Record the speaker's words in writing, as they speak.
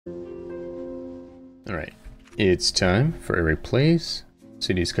Alright, it's time for a replace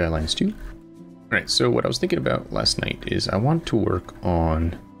City Skylines 2. Alright, so what I was thinking about last night is I want to work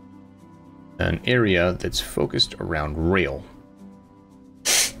on an area that's focused around rail.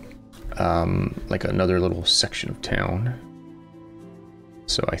 Like another little section of town.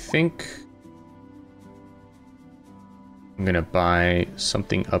 So I think I'm gonna buy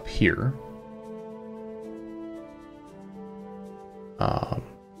something up here.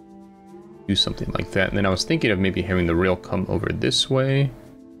 Do something like that. And then I was thinking of maybe having the rail come over this way.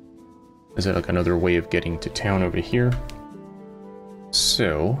 Is that like another way of getting to town over here?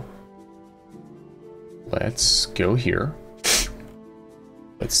 So let's go here.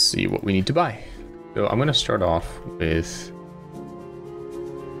 Let's see what we need to buy. So I'm gonna start off with,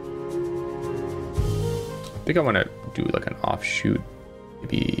 I think I want to do like an offshoot.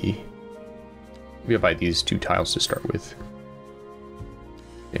 Maybe I buy these 2 tiles to start with.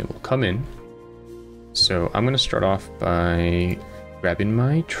 And we'll come in. So I'm going to start off by grabbing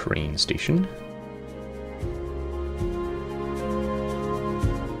my train station.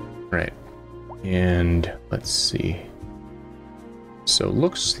 Right. And let's see. So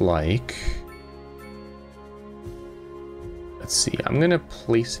looks like, let's see, I'm going to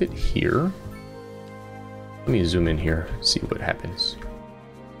place it here. Let me zoom in here, see what happens.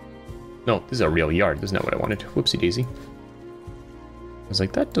 No, this is a real yard. This is not what I wanted. Whoopsie daisy. I was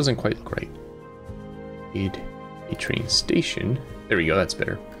like, that doesn't quite look right. Need a train station. There we go, that's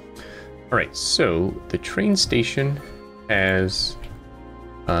better. Alright, so the train station has,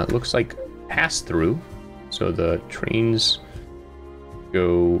 looks like pass-through. So the trains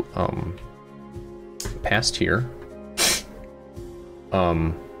go past here.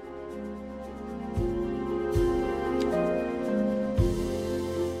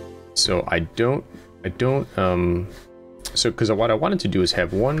 So I don't, so because what I wanted to do is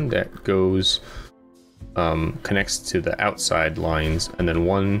have one that goes, connects to the outside lines, and then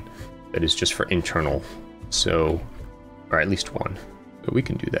one that is just for internal. So, or at least one. So we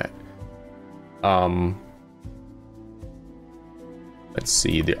can do that. Let's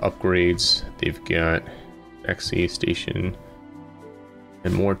see the upgrades. They've got XA station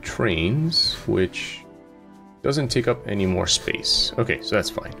and more trains, which doesn't take up any more space. Okay, so that's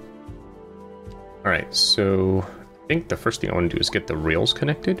fine. All right, so I think the first thing I want to do is get the rails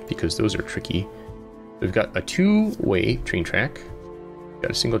connected, because those are tricky. We've got a 2-way train track, we've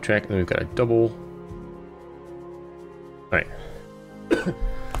got a single track, and then we've got a double. All right.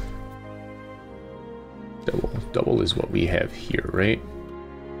 Double is what we have here, right?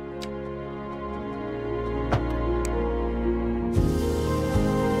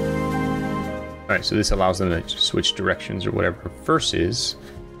 All right, so this allows them to switch directions or whatever, versus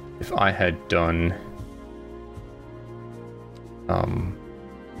if I had done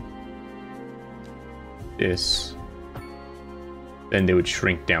this, then they would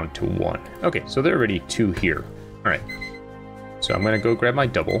shrink down to 1. Okay, so there are already 2 here. All right, so I'm gonna go grab my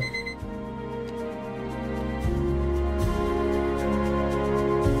double.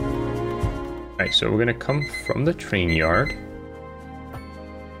 All right, so we're gonna come from the train yard.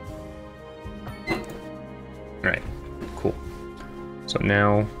 All right, cool. So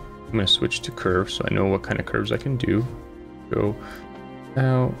now I'm gonna switch to curves, so I know what kind of curves I can do. Go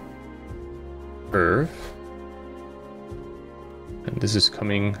out, curve. And this is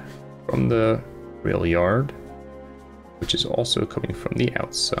coming from the rail yard, which is also coming from the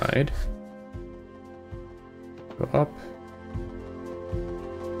outside. Go up.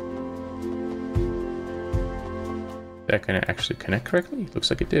 That gonna actually connect correctly? Looks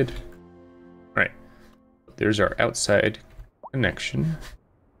like it did. All right, there's our outside connection.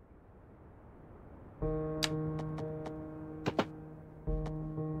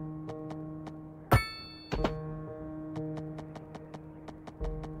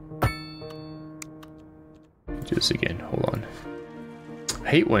 Do this again, hold on. I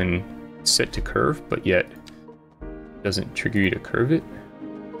hate when it's set to curve, but yet it doesn't trigger you to curve it.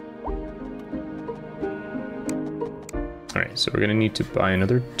 Alright, so we're gonna need to buy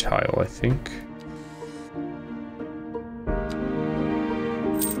another tile, I think.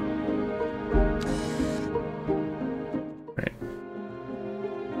 Alright.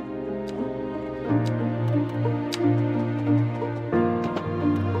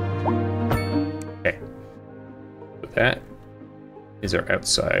 Okay. So that is our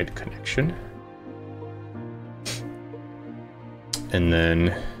outside connection. And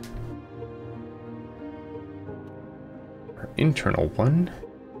then internal one.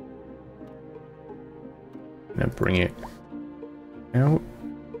 I'm gonna bring it out.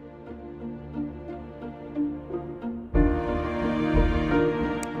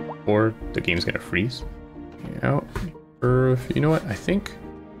 or the game's gonna freeze. Out. Or you know what? I think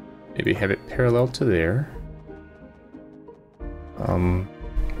maybe have it parallel to there.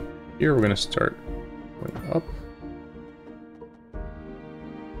 Here we're gonna start going up.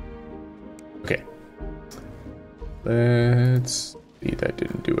 Okay. Let's see, that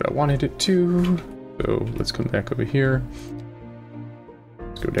didn't do what I wanted it to. So let's come back over here.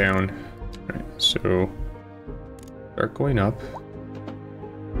 Let's go down. Alright, so start going up.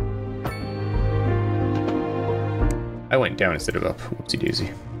 I went down instead of up. Whoopsie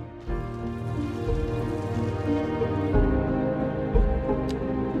daisy.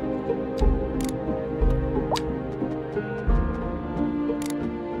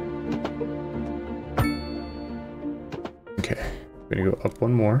 Okay, I'm gonna go up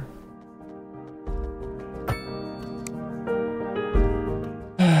one more.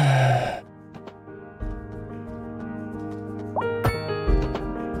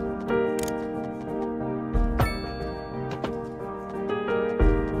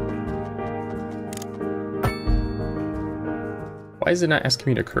 Why is it not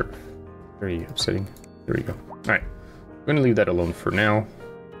asking me to curve? Very upsetting. There we go. Alright. I'm going to leave that alone for now.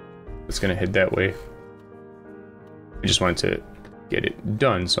 It's going to head that way. I just wanted to get it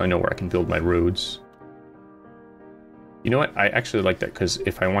done so I know where I can build my roads. You know what? I actually like that because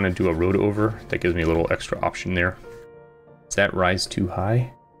if I want to do a road over, that gives me a little extra option there. Does that rise too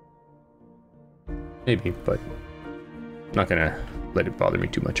high? Maybe, but I'm not going to let it bother me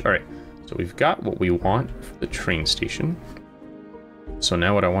too much. Alright, so we've got what we want for the train station. So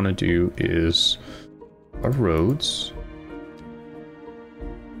now what I want to do is our roads.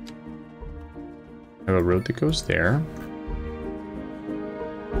 I have a road that goes there.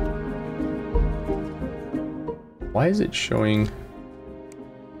 Why is it showing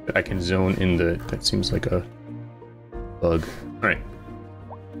that I can zone in the... That seems like a bug. Alright.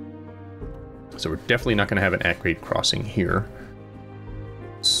 So we're definitely not going to have an at-grade crossing here.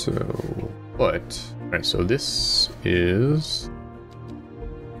 So, but... Alright, so this is...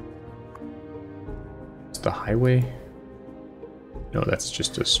 the highway? No, that's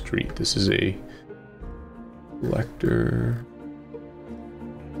just a street. This is a collector.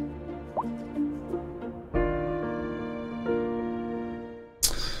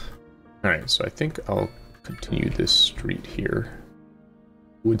 Alright, so I think I'll continue this street here.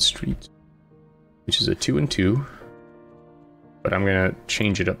 Wood Street, which is a 2 and 2. But I'm gonna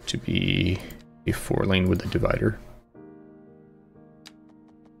change it up to be a 4-lane with a divider.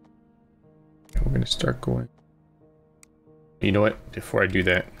 We're going to start going. You know what? Before I do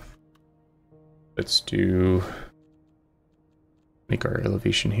that, let's make our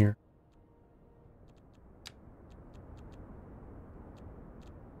elevation here.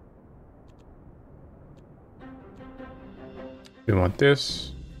 We want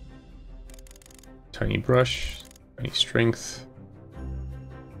this. Tiny brush, tiny strength.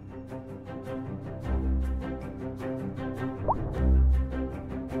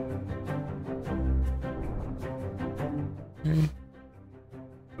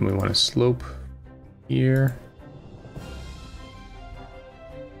 And we want a slope here.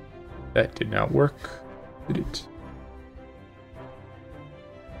 That did not work, did it?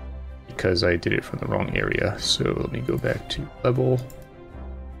 Because I did it from the wrong area. So let me go back to level. Get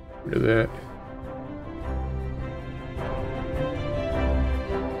rid of that.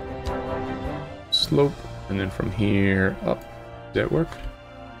 Slope, and then from here up. Does that work?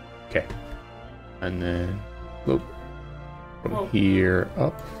 Okay. And then slope. From here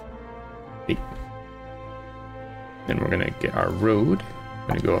up. 8. Then we're gonna get our road. We're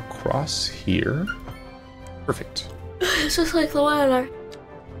gonna go across here. Perfect. It's just like the weather.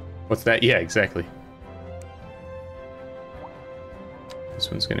 What's that? Yeah, exactly. This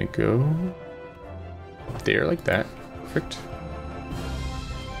one's gonna go up there like that. Perfect.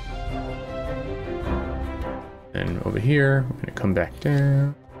 And over here, we're gonna come back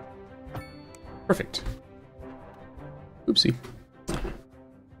down. Perfect. Oopsie.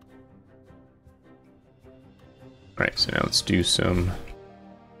 Alright, so now let's do some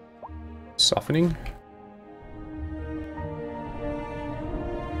softening.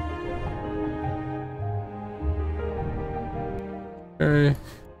 Okay.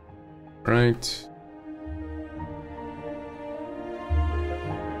 Right.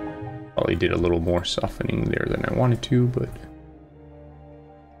 Probably did a little more softening there than I wanted to, but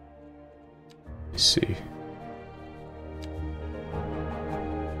let's see.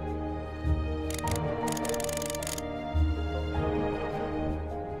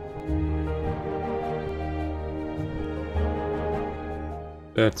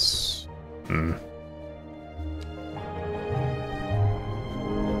 That's...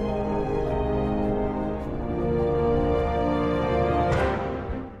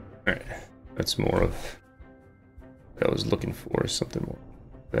 That's more of what I was looking for, something more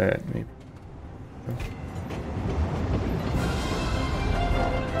like that, maybe.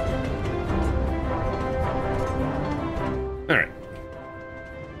 Alright.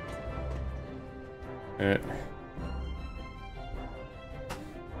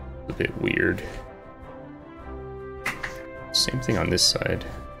 A bit weird. Same thing on this side.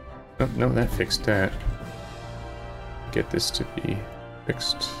 Oh, no, that fixed that. Get this to be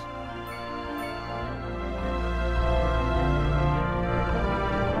fixed.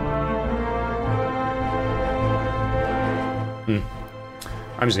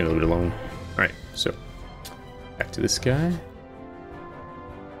 I'm just gonna leave it alone. Alright, so back to this guy.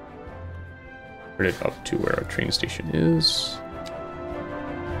 Turn it up to where our train station is.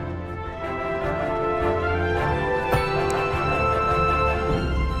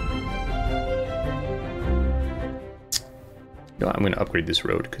 No, I'm gonna upgrade this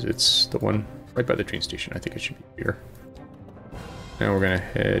road because it's the one right by the train station. I think it should be here. Now we're gonna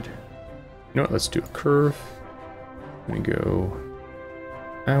head. You know what? Let's do a curve. I'm gonna go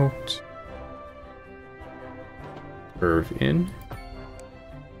out. Curve in.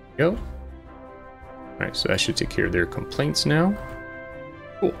 Go. Alright, so that should take care of their complaints now.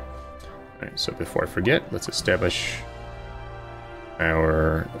 Cool. Alright, so before I forget, let's establish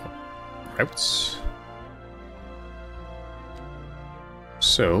our routes.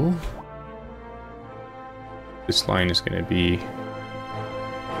 So, this line is going to be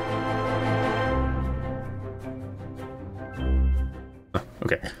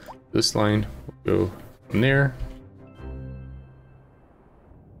okay. This line will go from there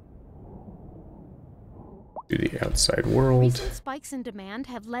to the outside world. Recent spikes in demand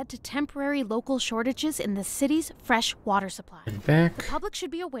have led to temporary local shortages in the city's fresh water supply. And back. The public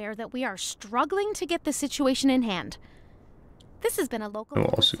should be aware that we are struggling to get the situation in hand. This has been a local. We'll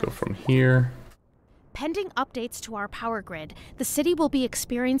also go from here. Pending updates to our power grid, the city will be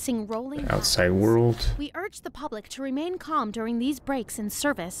experiencing rolling Outside blackouts. world. We urge the public to remain calm during these breaks in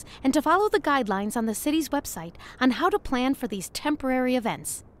service and to follow the guidelines on the city's website on how to plan for these temporary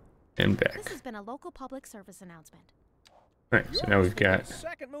events. And back. This has been a local public service announcement. Alright, so now we've got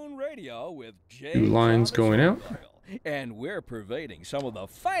Second Moon Radio with two lines going out. And we're pervading some of the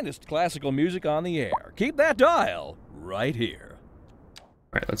finest classical music on the air. Keep that dial right here.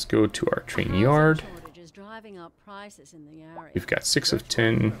 Alright, let's go to our train yard. We've got 6 of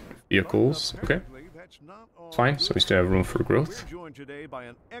 10 vehicles. Okay. It's fine, so we still have room for growth. Joined today by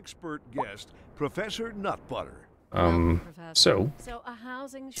an expert guest, Professor Nutbutter. So,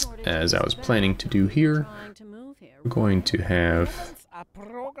 as I was planning to do here, we're going to have,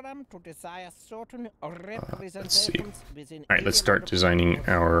 let's see. Alright, let's start designing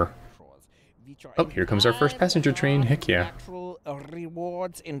our, oh, here comes our first passenger train, heck yeah.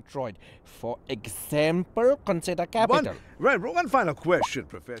 Rewards enjoyed. For example, consider capital. One final question,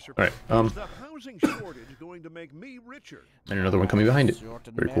 Professor. Alright, Is the housing shortage going to make me richer? And another one coming behind it.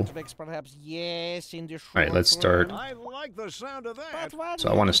 Very cool. Perhaps, yes, in the Alright, let's start. I like the sound of that. So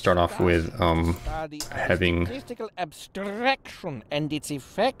I want to start off with having statistical abstraction and its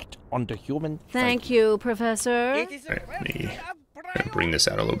effect on the human. Thank you, Professor. Alright, let me bring this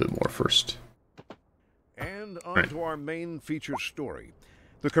out a little bit more first. And on to our main feature story.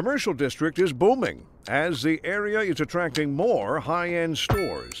 The commercial district is booming as the area is attracting more high-end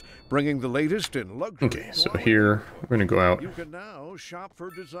stores, bringing the latest in luxury. Okay, so here we're going to go out You can now shop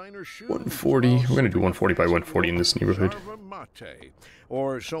for designer shoes. 140. We're going to do 140 by 140 in this neighborhood. Mate,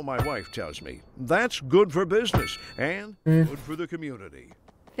 or so my wife tells me. That's good for business and good for the community.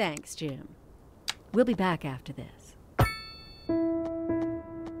 Thanks, Jim. We'll be back after this.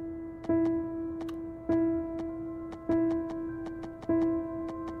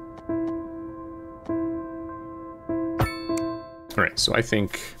 Alright, so I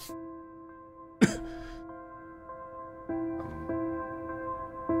think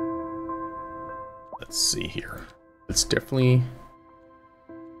let's see here. Let's definitely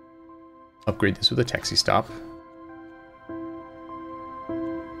upgrade this with a taxi stop.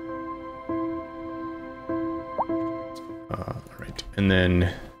 Alright, and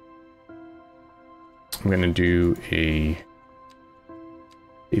then I'm gonna do a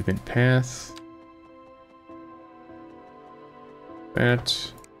pavement path.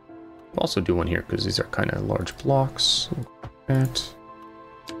 That. I'll also do one here because these are kind of large blocks. That.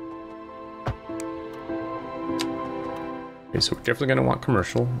 Okay, so we're definitely going to want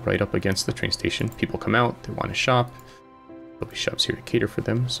commercial right up against the train station. People come out, they want to shop. There'll be shops here to cater for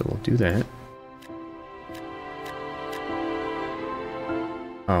them, so we'll do that.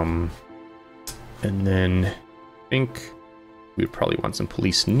 And then I think we'd probably want some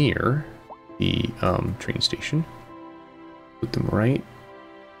police near the train station. Put them right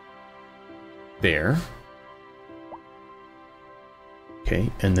there. Okay,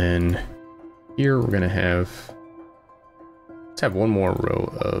 and then here we're gonna have, let's have one more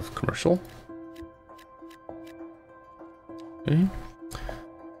row of commercial. Okay.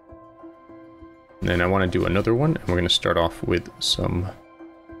 And then I want to do another one, and we're going to start off with some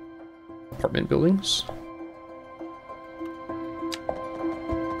apartment buildings.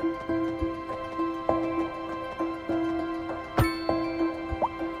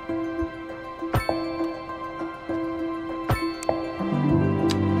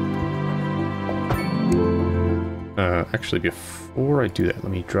 Actually, before I do that,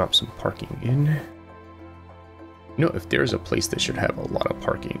 let me drop some parking in. You know, if there's a place that should have a lot of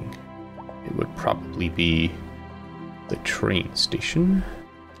parking, it would probably be the train station.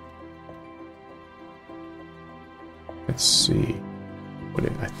 Let's see.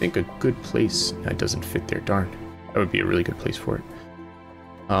 I think a good place that doesn't fit there. Darn, that would be a really good place for it.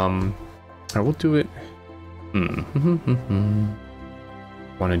 I will do it.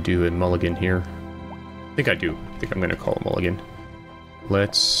 Want to do a mulligan here? I think I do. I think I'm going to call it mulligan.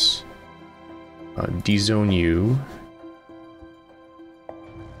 Let's dezone you.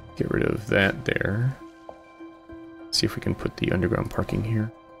 Get rid of that there. See if we can put the underground parking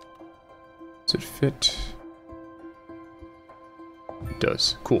here. Does it fit? It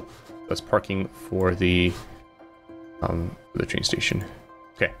does. Cool. That's parking for the train station.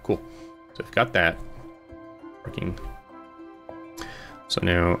 Okay, cool. So I've got that parking. So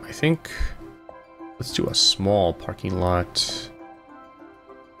now I think let's do a small parking lot.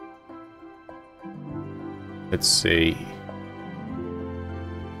 Let's say,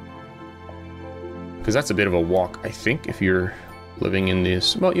 because that's a bit of a walk, I think, if you're living in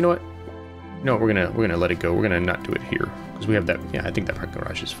this. Well, you know what? No, we're gonna let it go. We're gonna not do it here because we have that. Yeah, I think that parking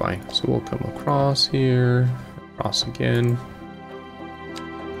garage is fine. So we'll come across here, across again.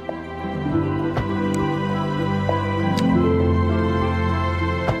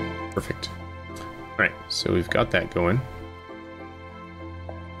 Perfect. All right, so we've got that going.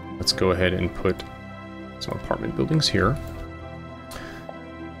 Let's go ahead and put some apartment buildings here.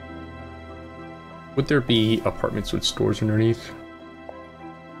 Would there be apartments with stores underneath?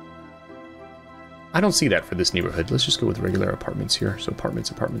 I don't see that for this neighborhood. Let's just go with regular apartments here. So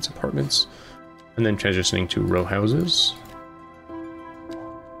apartments, apartments, apartments. And then transitioning to row houses.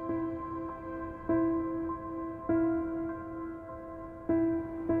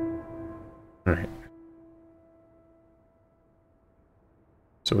 All right.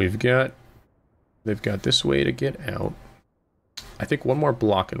 So they've got this way to get out. I think one more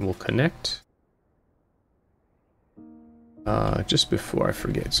block and we'll connect. Just before I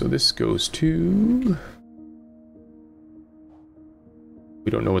forget, so this goes to...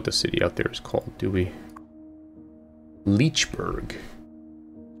 We don't know what the city out there is called, do we? Leechburg.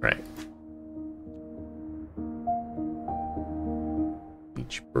 Right.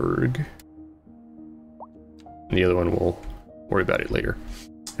 Leechburg. And the other one, we'll worry about it later.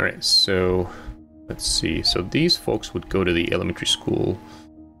 Alright, so let's see. So these folks would go to the elementary school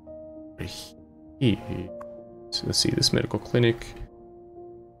right here. So let's see, this medical clinic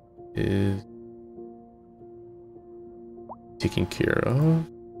is taking care of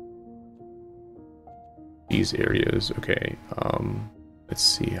these areas. Okay, let's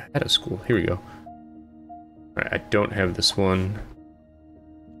see, I had a school. Here we go. Alright, I don't have this one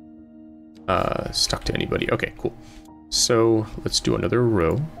stuck to anybody. Okay, cool. So let's do another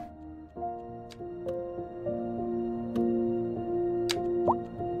row.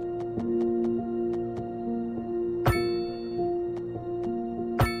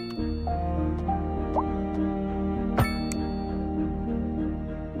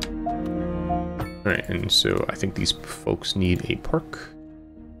 Alright, and so I think these folks need a park.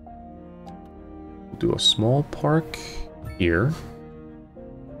 We'll do a small park here.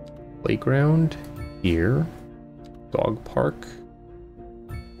 Playground here. Dog park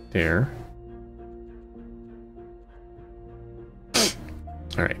there.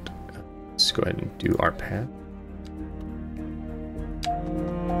 Alright, let's go ahead and do our path.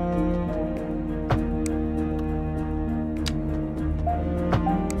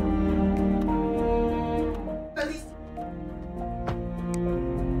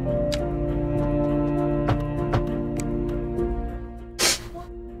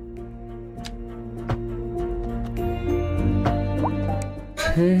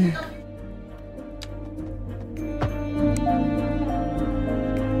 Okay.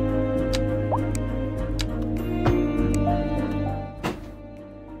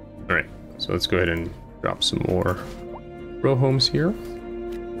 Alright, so let's go ahead and drop some more row homes here.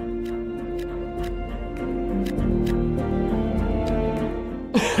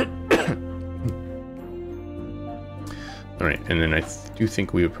 and then I do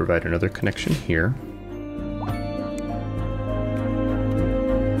think we would provide another connection here.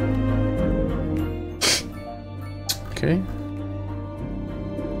 Okay.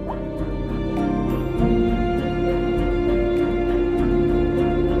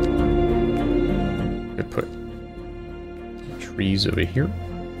 Could put trees over here.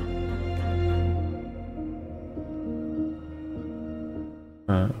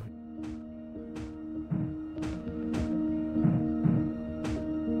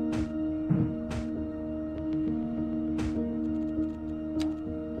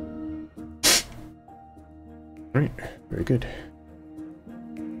 Right, very good.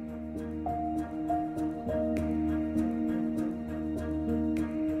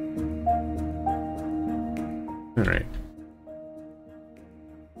 All right.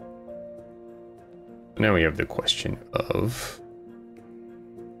 Now we have the question of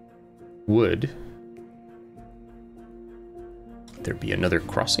would there be another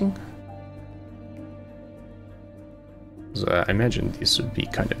crossing? So I imagine this would be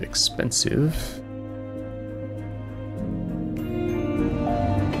kind of expensive.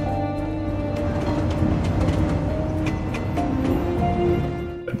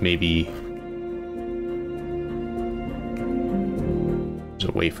 But maybe there's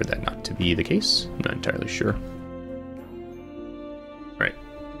a way for that not to be the case. I'm not entirely sure. Right.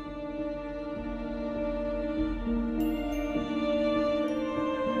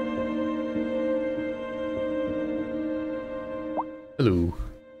 Hello.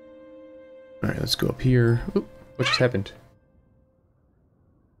 Alright, let's go up here. Oop, what just happened?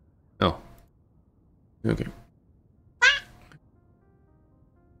 Oh. Okay.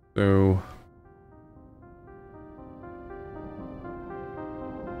 So...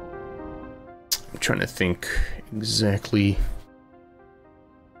 I'm trying to think exactly...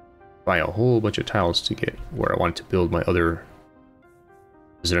 buy a whole bunch of tiles to get where I wanted to build my other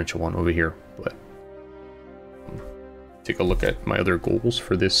residential one over here, but... take a look at my other goals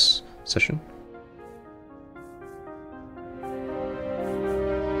for this session.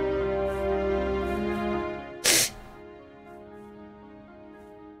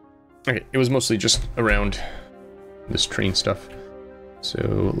 Okay, it was mostly just around this train stuff.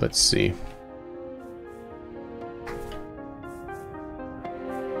 So let's see.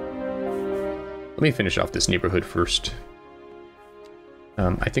 Let me finish off this neighborhood first.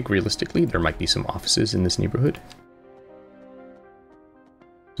 I think realistically there might be some offices in this neighborhood.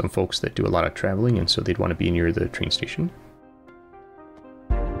 Some folks that do a lot of traveling, and so they'd want to be near the train station.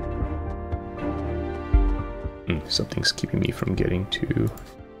 Something's keeping me from getting to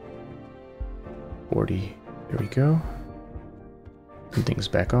 40. There we go. Everything's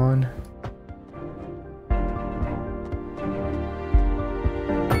back on.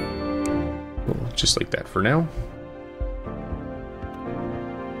 Cool, just like that for now.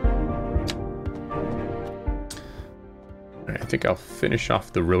 I think I'll finish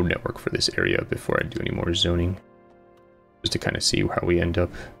off the road network for this area before I do any more zoning, just to kind of see how we end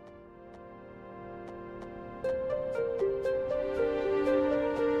up.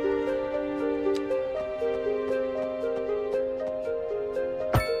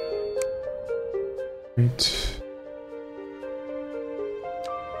 Right.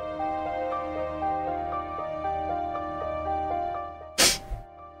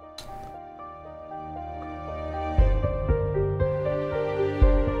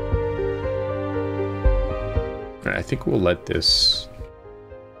 I think we'll let this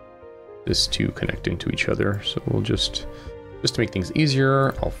two connect into each other. So we'll just to make things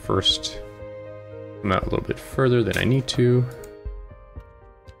easier, I'll first come out a little bit further than I need to.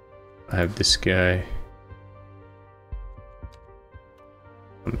 I have this guy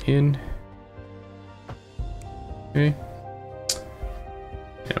come in. Okay.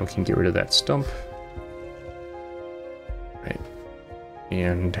 Now we can get rid of that stump. Right.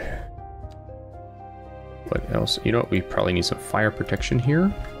 And what else? You know what? We probably need some fire protection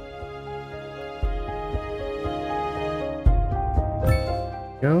here.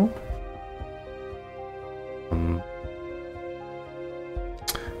 Go.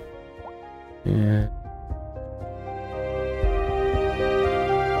 Yeah.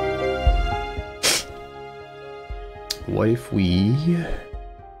 What if we...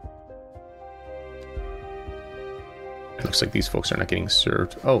 It looks like these folks are not getting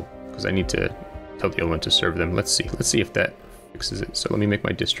served. Oh, because I need to tell the other one to serve them. Let's see if that fixes it. So let me make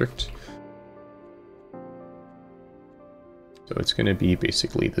my district. So it's going to be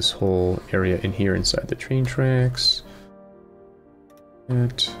basically this whole area in here inside the train tracks.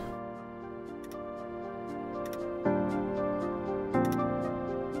 That.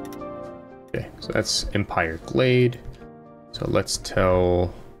 Okay, so that's Empire Glade. So So let's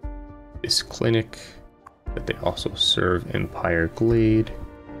tell this clinic that they also serve Empire Glade.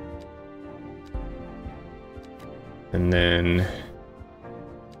 And then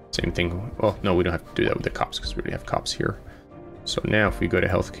same thing. Well, no, we don't have to do that with the cops because we already have cops here. So now if we go to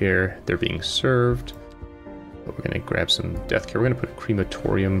healthcare, they're being served. But we're going to grab some death care. We're going to put a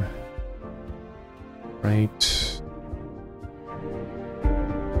crematorium. Right.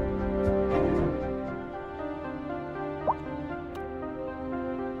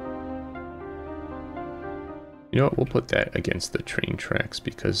 You know what? We'll put that against the train tracks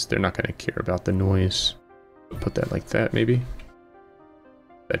because they're not going to care about the noise. We'll put that like that, maybe.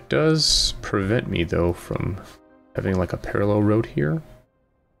 That does prevent me, though, from having like a parallel road here.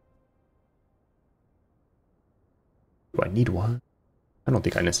 Do I need one? I don't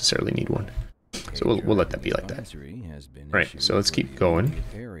think I necessarily need one. So we'll let that be like that. Right, so let's keep going.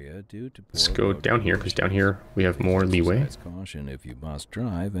 Let's go down here, because down here we have more leeway. Caution if you must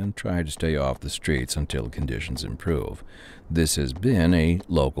drive and try to stay off the streets until conditions improve. This has been a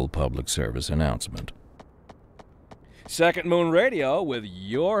local public service announcement. Second Moon Radio with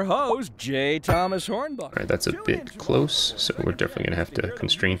your host, J. Thomas Hornbuckle. Alright, that's a bit close, so we're definitely going to have to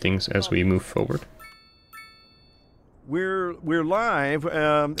constrain things as we move forward. We're live,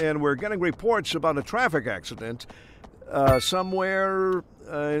 and we're getting reports about a traffic accident somewhere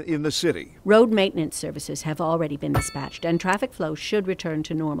in the city. Road maintenance services have already been dispatched, and traffic flow should return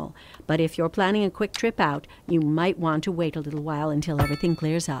to normal. But if you're planning a quick trip out, you might want to wait a little while until everything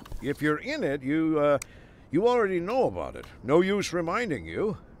clears up. If you're in it, you already know about it. No use reminding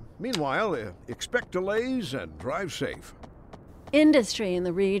you. Meanwhile, expect delays and drive safe. Industry in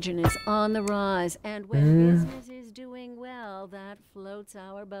the region is on the rise, and when business is doing well, that floats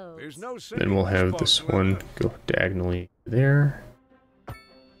our boat. There's no then we'll have this one go diagonally there.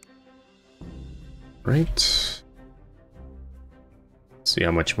 Right. See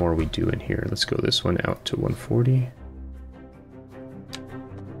how much more we do in here. Let's go this one out to 140.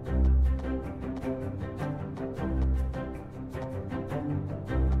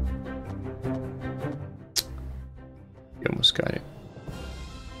 We almost got it.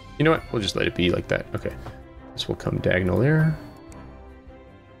 You know what? We'll just let it be like that. Okay. This will come diagonal there.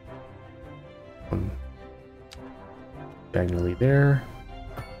 Diagonally there.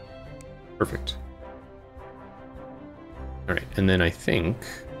 Perfect. All right, and then I think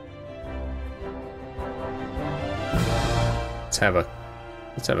let's have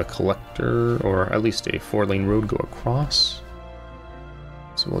a collector, or at least a 4-lane road go across.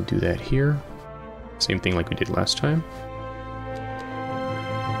 So we'll do that here. Same thing like we did last time.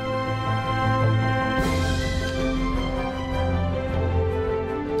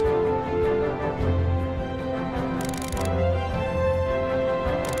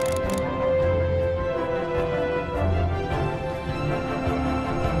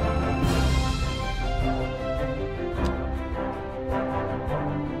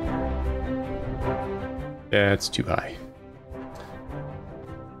 That's too high.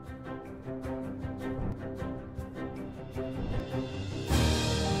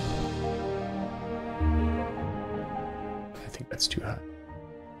 I think that's too high.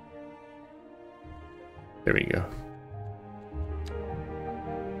 There we go.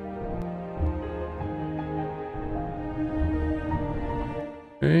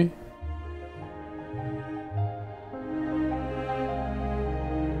 Okay.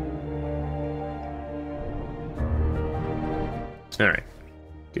 All right,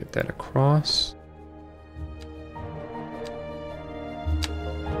 get that across.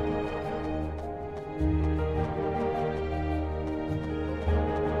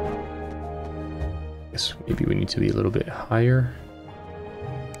 Guess maybe we need to be a little bit higher.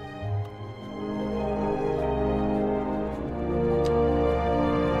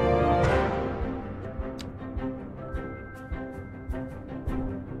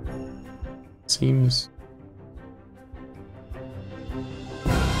 Seems.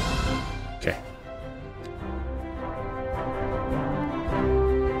 Okay.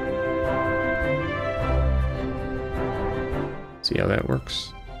 See how that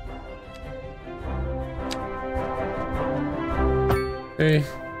works. Okay.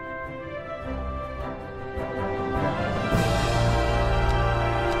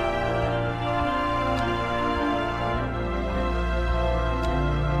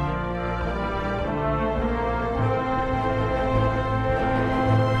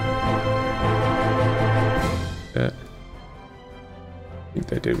 That. I think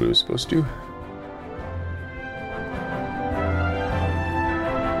that did what it was supposed to.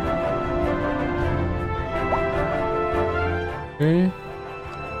 Okay.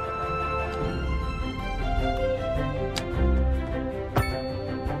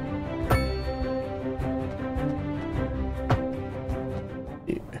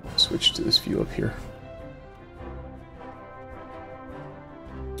 switch to this view up here.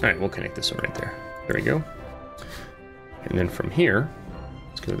 Alright, we'll connect this one right there. There we go. And then from here,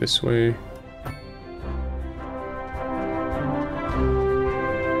 let's go this way.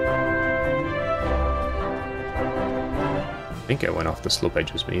 I think I went off the slope I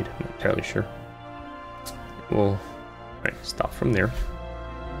just made. I'm not entirely sure. We'll stop from there.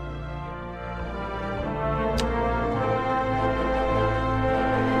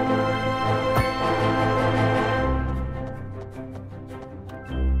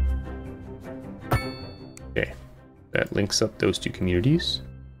 Okay, that links up those two communities.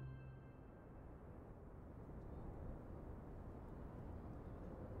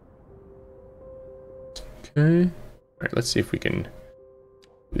 Okay. Alright, let's see if we can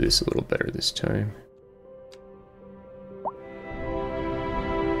do this a little better this time.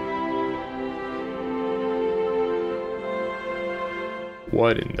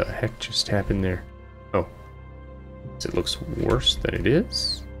 What in the heck just happened there? Oh. It looks worse than it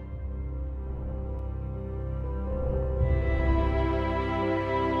is?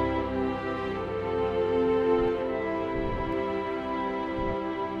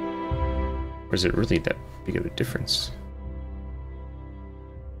 Or is it really that big of a difference?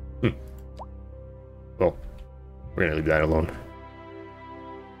 Well, we're gonna leave that alone.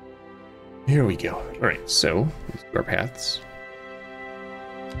 Here we go. Alright, so, these are our paths.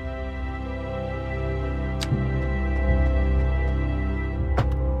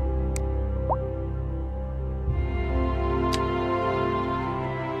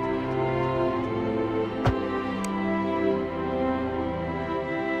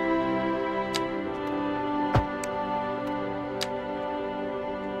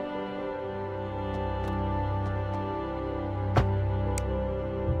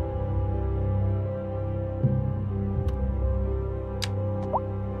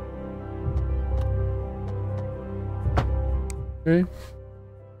 Okay.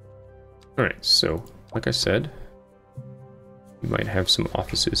 Alright, so, like I said, we might have some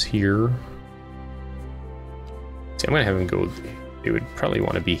offices here. See, I'm gonna have them go, they would probably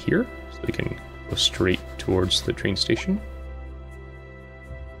want to be here, so they can go straight towards the train station.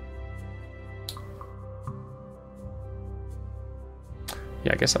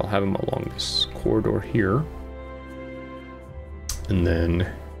 Yeah, I guess I'll have them along this corridor here. And then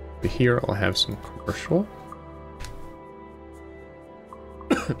over here I'll have some commercial.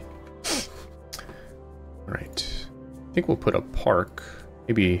 Right. I think we'll put a park,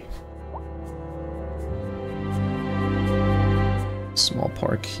 maybe a small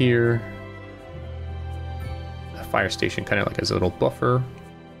park here. A fire station kind of like as a little buffer.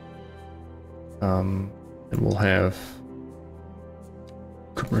 And we'll have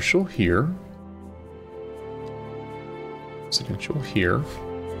commercial here. Residential here.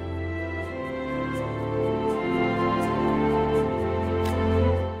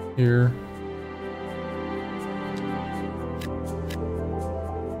 Here.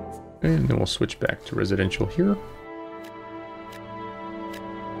 And then we'll switch back to residential here.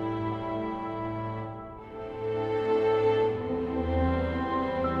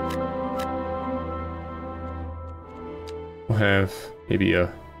 We'll have maybe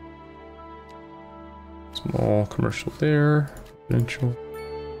a small commercial there, residential.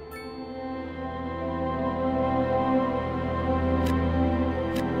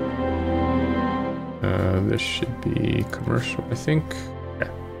 This should be commercial, I think. Yeah.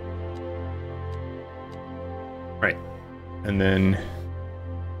 Right. And then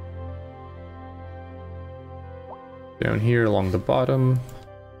down here along the bottom,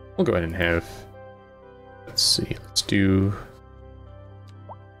 we'll go ahead and have, let's see, let's do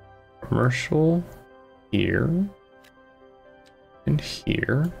commercial here and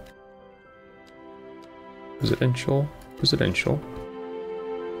here. Residential, residential.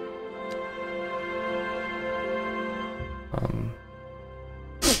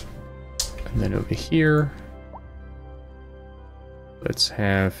 And then over here, let's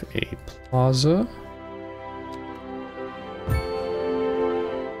have a plaza.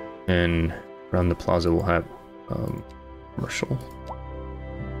 And around the plaza we'll have commercial.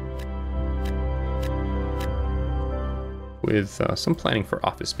 With some planning for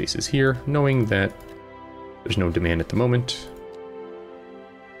office spaces here, knowing that there's no demand at the moment.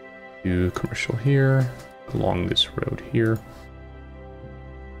 Do commercial here, along this road here.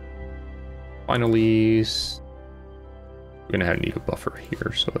 Finally, we're gonna need a buffer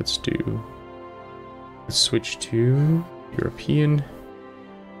here, so let's switch to European.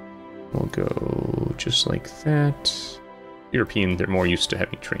 We'll go just like that. European, they're more used to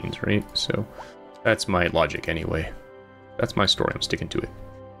having trains, right? So that's my logic anyway. That's my story, I'm sticking to it.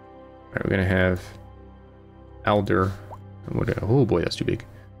 Alright, we're gonna have Alder. And we're gonna, oh boy, that's too big.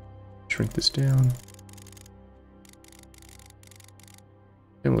 Shrink this down.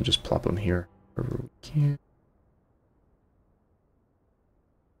 And we'll just plop them here wherever we can.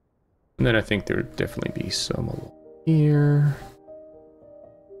 And then I think there would definitely be some along here.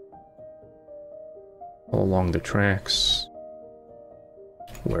 All along the tracks.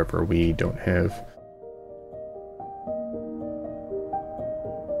 Wherever we don't have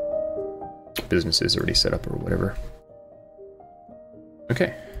businesses already set up or whatever.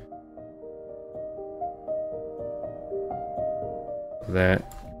 Okay. That,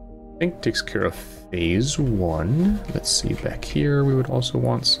 I think, takes care of phase 1. Let's see, back here we would also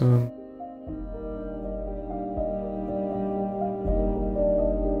want some.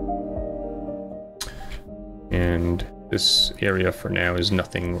 And this area for now is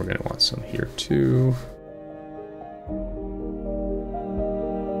nothing. We're going to want some here too.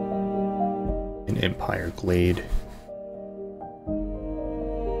 An Empire Glade.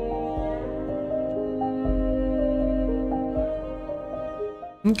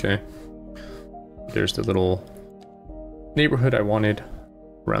 Okay. There's the little neighborhood I wanted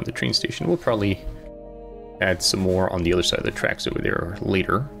around the train station. We'll probably add some more on the other side of the tracks over there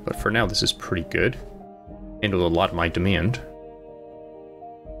later, but for now this is pretty good. Handled a lot of my demand.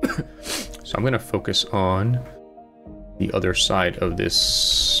 So I'm going to focus on the other side of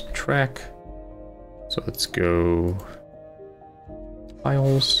this track. So let's go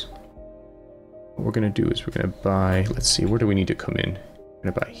files. What we're going to do is we're going to buy, let's see, where do we need to come in?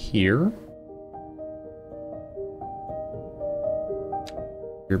 We're going to buy here.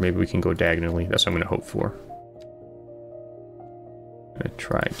 Here maybe we can go diagonally. That's what I'm going to hope for. I'm going to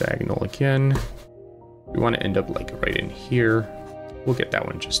try diagonal again. We want to end up like right in here. We'll get that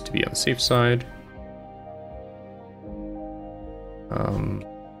one just to be on the safe side.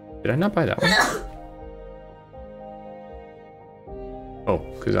 Did I not buy that one? Oh,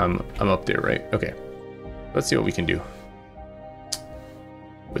 because I'm up there, right? Okay. Let's see what we can do.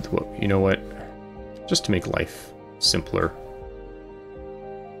 With what, you know what? Just to make life simpler,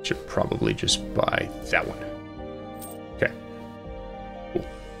 should probably just buy that one. Okay. Cool.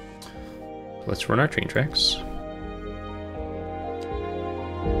 Let's run our train tracks.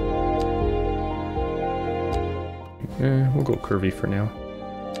 We'll go curvy for now.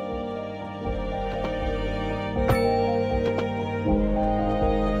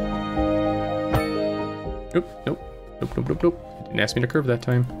 Nope, nope, nope, nope, nope, nope. It didn't ask me to curve that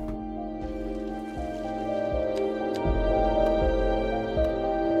time.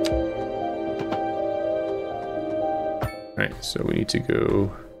 Alright, so we need to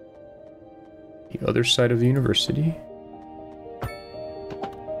go the other side of the university.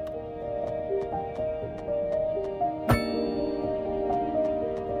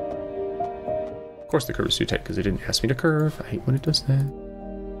 Of course the curve is too tight because it didn't ask me to curve. I hate when it does that.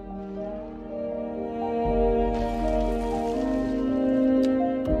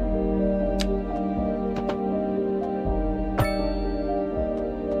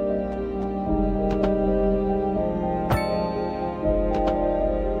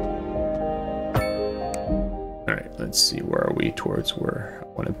 Alright, let's see, where are we towards where I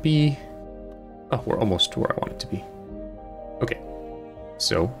want to be? Oh, we're almost to where I want it to be. Okay,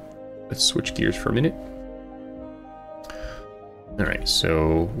 so let's switch gears for a minute. Alright,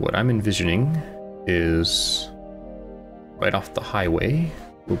 so what I'm envisioning is right off the highway,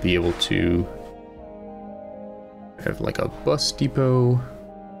 we'll be able to have like a bus depot.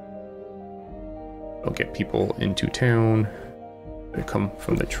 I'll get people into town that come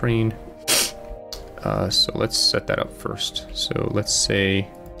from the train. So let's set that up first. So let's say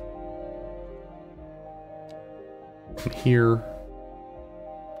from here,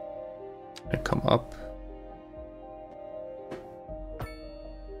 and come up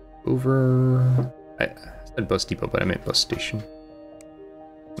over. I said bus depot, but I meant bus station.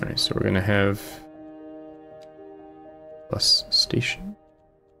 All right, so we're gonna have bus station.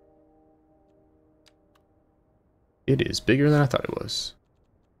 It is bigger than I thought it was.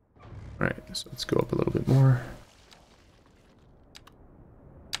 All right, so let's go up a little bit more.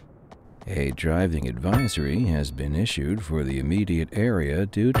 A driving advisory has been issued for the immediate area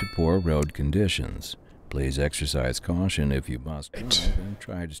due to poor road conditions. Please exercise caution if you must drive and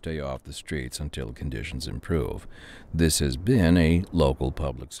try to stay off the streets until conditions improve. This has been a local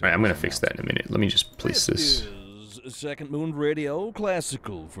public service. All right, I'm going to fix that in a minute. Let me just place this. Second Moon Radio,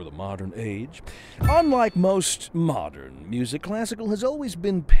 classical for the modern age. Unlike most modern music, classical has always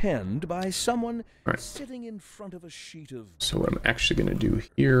been penned by someone sitting in front of a sheet of... So what I'm actually going to do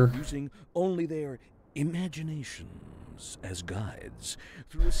here... using only their imaginations as guides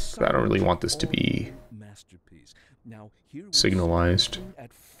through a I don't really want this to be masterpiece. Now, here we signalized. sing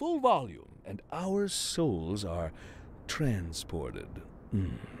at full volume, and our souls are transported.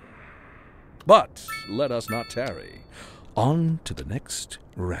 But let us not tarry. On to the next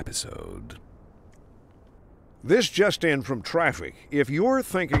rapisode. This just in from traffic. If you're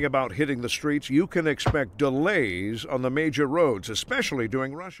thinking about hitting the streets, you can expect delays on the major roads, especially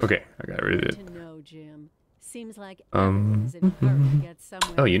during rush hour. Okay, I got rid of it. To know, Jim. Seems like everyone's in a hurry to get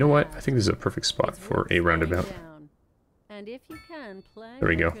somewhere. Oh, you know what? I fast. think this is a perfect spot It's for worth a roundabout. slowing down. And if you can, plan There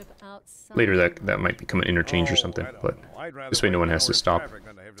we your go. trip outside. Later that might become an interchange or something, but this way no one has to stop.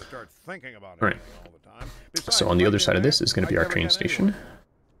 Alright. So on the other side of this is going to be our train station.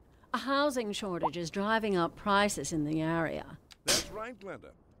 A housing shortage is driving up prices in the area. That's right,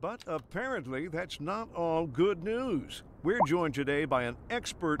 Glenda. But apparently that's not all good news. We're joined today by an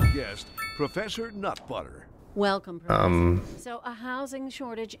expert guest, Professor Nutbutter. Welcome, Professor. So a housing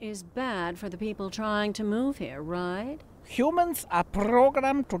shortage is bad for the people trying to move here, right? Humans are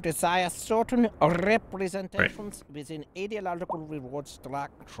programmed to desire certain representations within ideological reward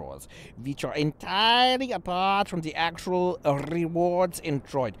structures, which are entirely apart from the actual rewards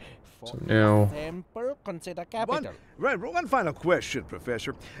enjoyed. So now, Example, consider capital. One final question,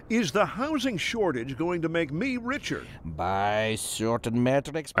 Professor. Is the housing shortage going to make me richer? By certain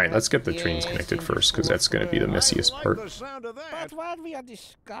metrics. alright, let's get the trains connected first, because that's going to be the messiest part. The sound of that. But what we are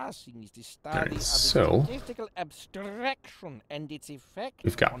discussing is the study Alright, of so the statistical abstraction and its effect.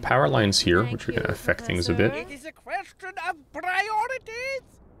 we've got on power lines here, Thank which are going to you, affect things a bit. Professor. It is a question of priorities.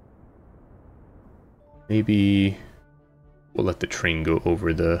 Maybe we'll let the train go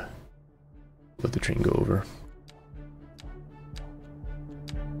over the... Let the train go over.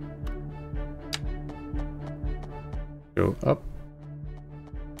 Go up.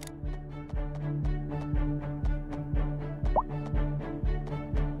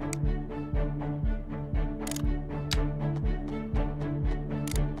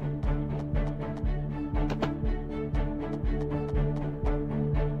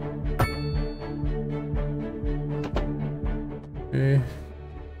 Okay.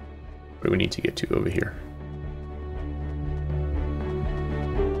 What do we need to get to over here?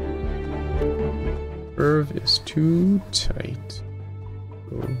 Curve is too tight.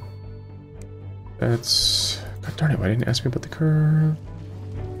 So that's... God darn it, why didn't you ask me about the curve?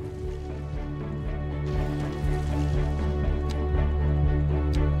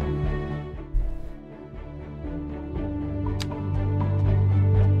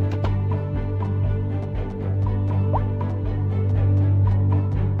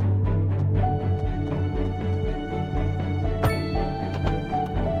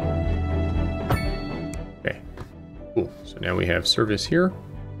 Cool, so now we have service here.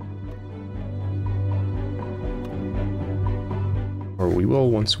 Or we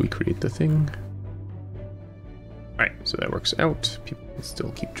will once we create the thing. Alright, so that works out. People can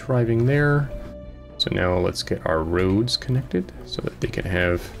still keep driving there. So now let's get our roads connected so that they can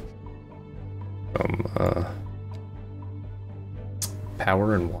have some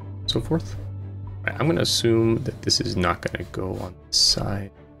power and water and so forth. Alright, I'm going to assume that this is not going to go on the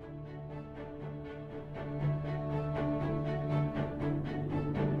side.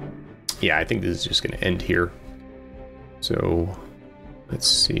 Yeah, I think this is just going to end here. So, let's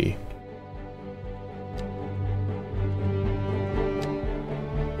see.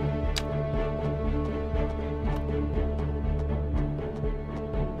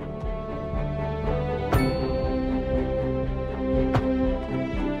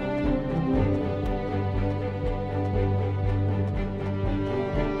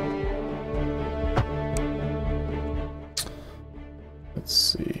 Let's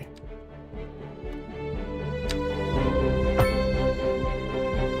see.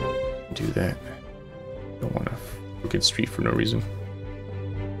 Do that. Don't want a crooked street for no reason.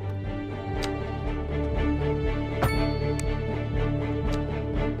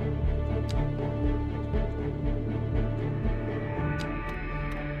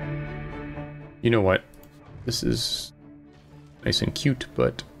 You know what? This is nice and cute,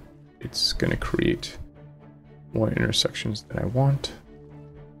 but it's gonna create more intersections than I want.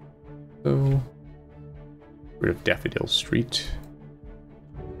 So, rid of Daffodil Street.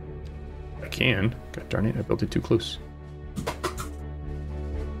 I can. God darn it, I built it too close.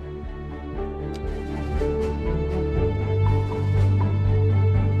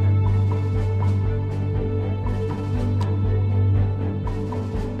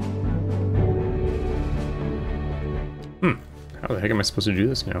 How the heck am I supposed to do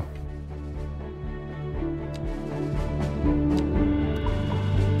this now?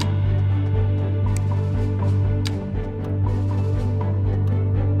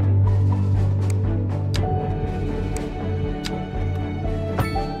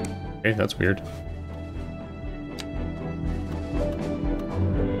 Okay, that's weird.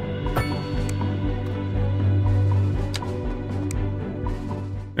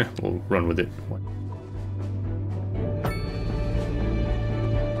 We'll run with it.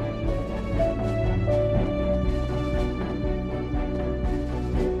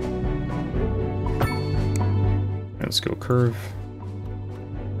 Let's go curve.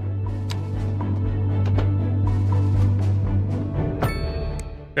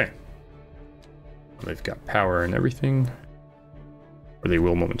 Okay. They've got power and everything. Or they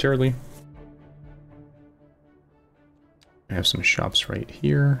will momentarily. I have some shops right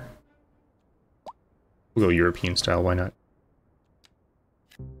here. We'll go European style, why not?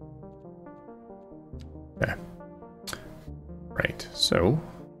 Okay. Right, so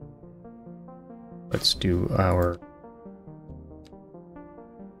let's do our...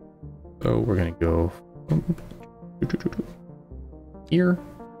 So we're gonna go here.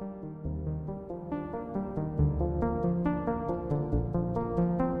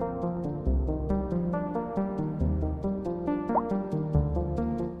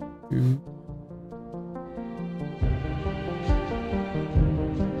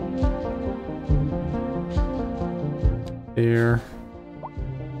 There.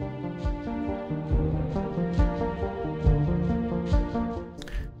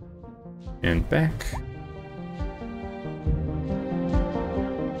 And back.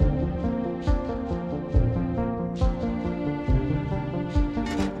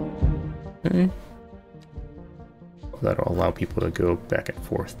 Okay. That'll allow people to go back and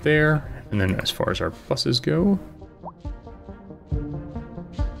forth there. And then as far as our buses go,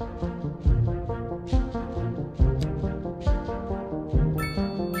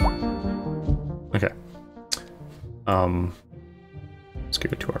 okay. Let's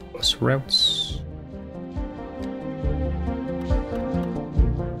give it to our bus routes.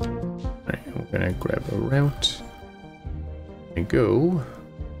 Alright, we're gonna grab a route and go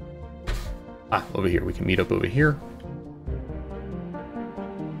over here. We can meet up over here.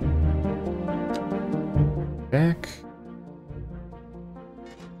 Back.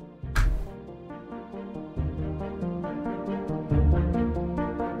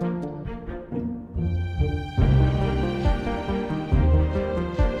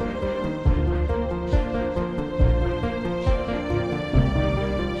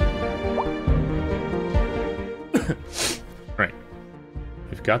 Right.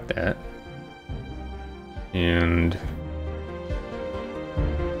 We've got that. And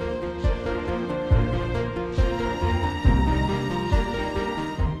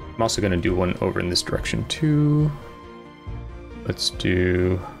I'm also going to do one over in this direction too. Let's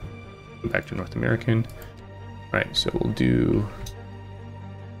go back to North American. All right, so we'll do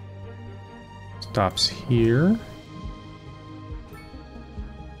stops here.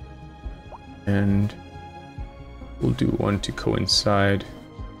 And we'll do one to coincide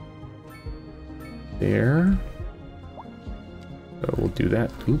there. So we'll do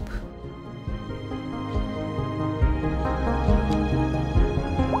that loop.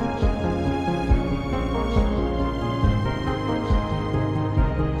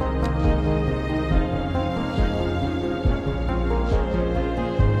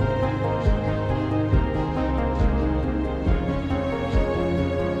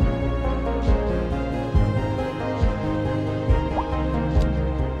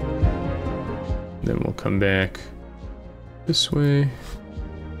 Then we'll come back this way.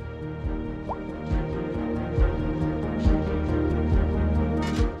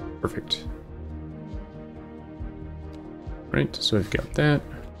 Perfect. Right, so I've got that.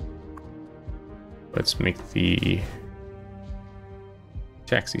 Let's make the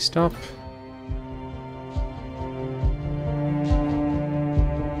taxi stop.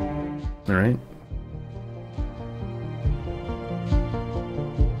 All right.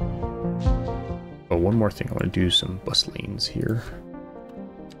 Oh, one more thing. I want to do some bus lanes here.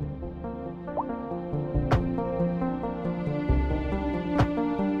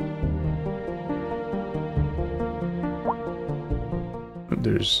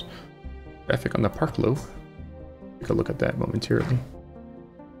 There's traffic on the Park Low. Take a look at that momentarily.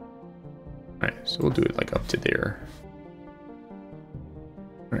 Alright, so we'll do it like up to there.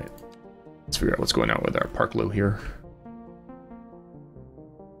 Alright, let's figure out what's going on with our Park Low here.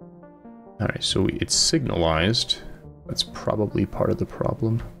 Alright, so it's signalized. That's probably part of the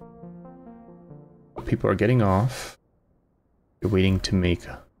problem. People are getting off. They're waiting to make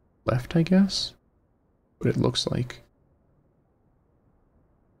a left, I guess? What it looks like.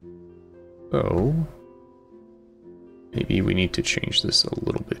 So, maybe we need to change this a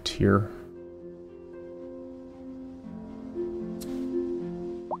little bit here.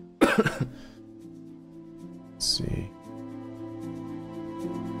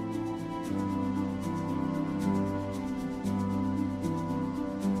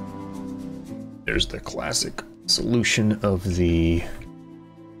 There's the classic solution of the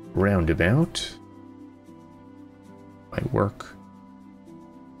roundabout. Might work.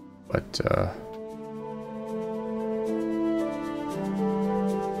 But,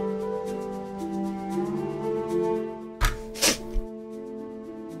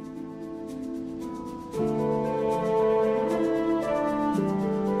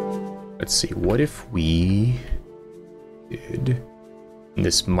 let's see, what if we did... And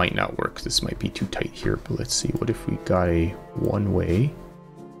this might not work, this might be too tight here, but let's see, what if we got a one-way?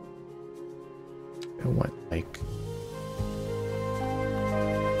 I want, like...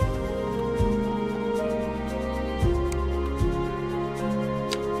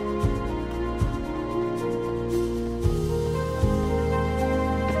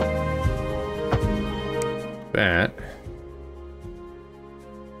 that.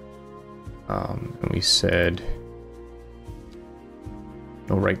 And we said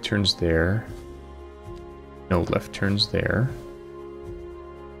no right turns there, no left turns there.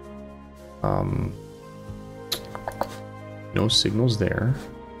 No signals there.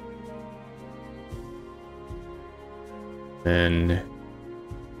 Then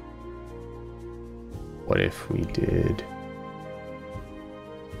what if we did...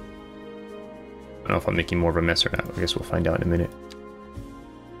 I don't know if I'm making more of a mess or not. I guess we'll find out in a minute.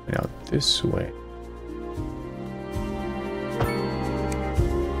 And out this way.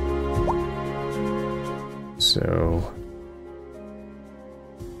 So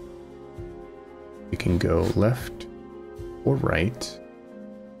we can go left or right.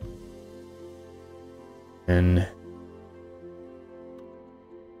 And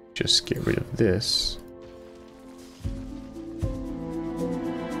just get rid of this.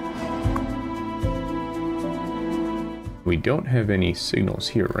 We don't have any signals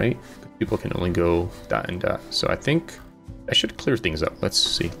here, right? People can only go dot and dot. So I think I should clear things up. Let's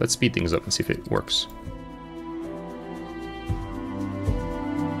see. Let's speed things up and see if it works.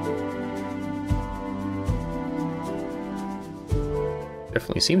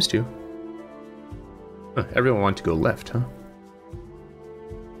 Definitely seems to. Huh, everyone wanted to go left, huh?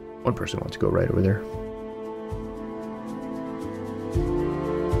 One person wants to go right over there.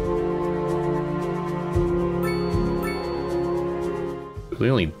 The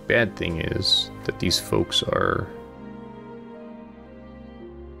only bad thing is that these folks are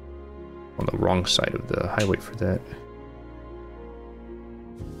on the wrong side of the highway for that.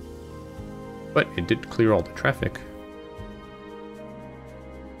 But it did clear all the traffic.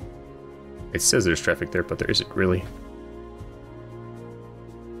 It says there's traffic there, but there isn't really.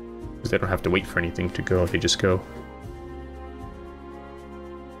 Because they don't have to wait for anything to go, they just go.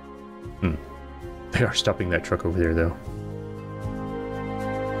 They are stopping that truck over there, though.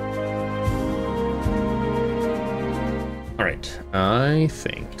 Alright, I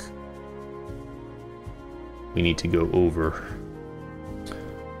think we need to go over.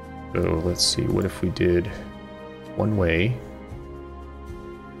 So let's see, what if we did one way?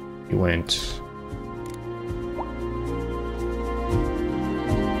 We went...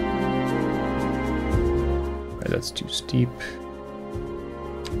 Alright, that's too steep.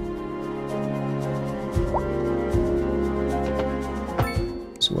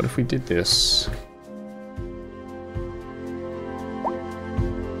 So what if we did this?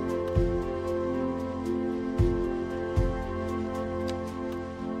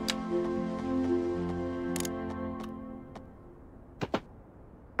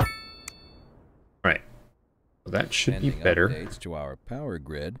 That should be better. Updates to our power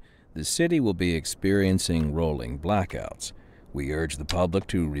grid, the city will be experiencing rolling blackouts. We urge the public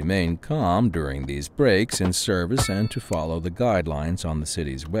to remain calm during these breaks in service and to follow the guidelines on the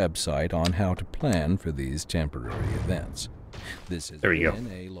city's website on how to plan for these temporary events. This has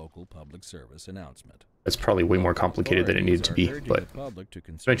been a local public service announcement. That's probably way more complicated than it needed to be, but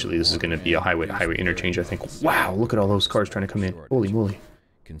eventually this is going to be a highway-to-highway interchange, I think. Wow, look at all those cars trying to come in. Holy moly.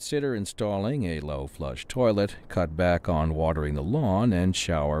 Consider installing a low-flush toilet, cut back on watering the lawn, and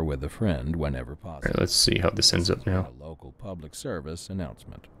shower with a friend whenever possible. All right, let's see how this ends up now. A local public service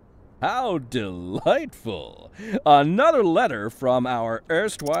announcement. How delightful! Another letter from our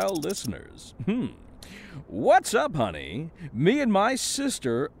erstwhile listeners. What's up, honey? Me and my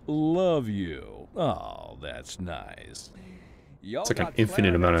sister love you. Oh, that's nice. It's like an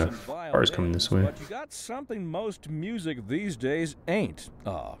infinite amount of cars coming this way. But you got something most music these days ain't.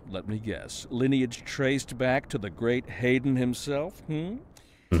 Let me guess. Lineage traced back to the great Haydn himself,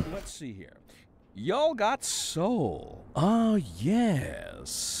 Let's see here. Y'all got soul. Oh,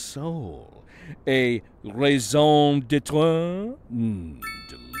 yes, soul. A raison d'etre?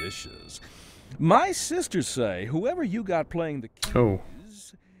 Delicious. My sisters say whoever you got playing the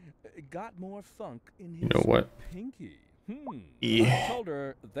keys... got more funk in his You know what? pinky. Yeah. I told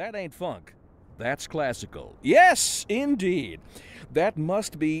her that ain't funk. That's classical. Yes, indeed. That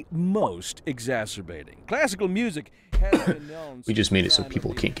must be most exacerbating. Classical music has been known. We just made it so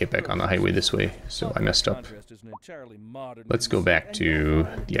people can't get back on the highway this way, so I messed up. Let's go back to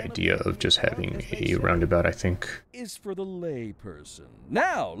the idea of just having a roundabout, I think. Is for the lay person.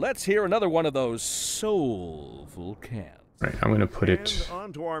 Now, let's hear another one of those soulful cans. Right, I'm gonna put it... And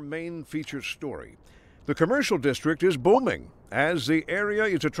on to our main feature story. The commercial district is booming as the area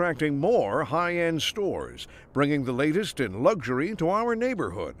is attracting more high-end stores, bringing the latest in luxury to our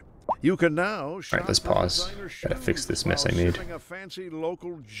neighborhood. You can now shop let's pause. Gotta fix this mess I made. A fancy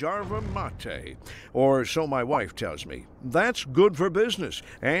local Jarva mate, or so my wife tells me. That's good for business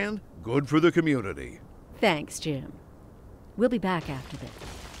and good for the community. Thanks, Jim. We'll be back after this.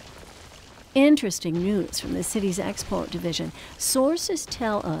 Interesting news from the city's export division. Sources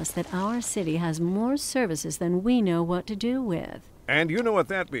tell us that our city has more services than we know what to do with. And you know what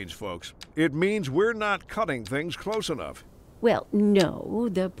that means, folks. It means we're not cutting things close enough. Well, no.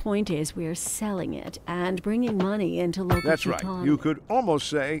 The point is we're selling it and bringing money into local That's right. economy. You could almost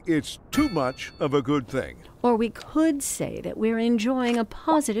say it's too much of a good thing. Or we could say that we're enjoying a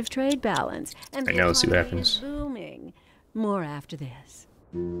positive trade balance. And I know, let's see what economy is happens. booming. More after this.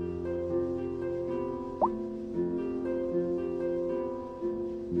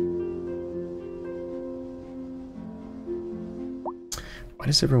 Why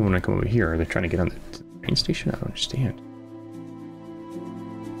does everyone want to come over here? Are they trying to get on the train station? I don't understand.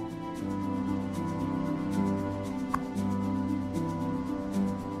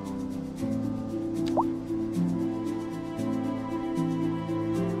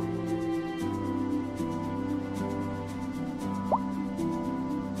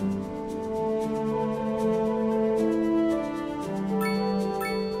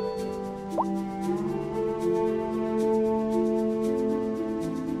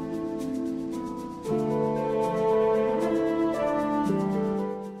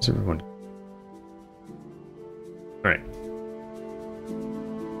 Where's everyone? All right.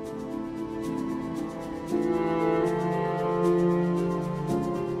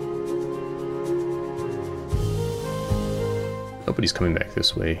 Nobody's coming back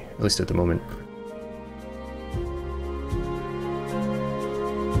this way, at least at the moment.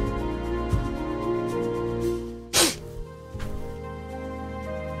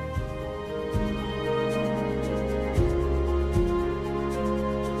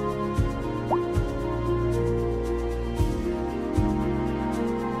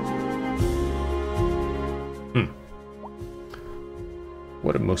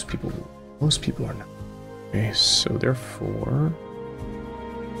 What do most people... Most people are not. Okay, so therefore...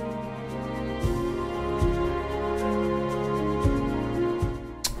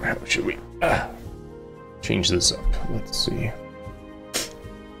 How should we change this up? Let's see.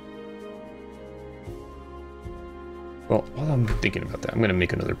 Well, while I'm thinking about that, I'm going to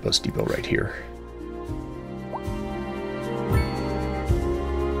make another bus depot right here.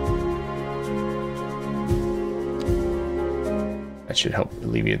 That should help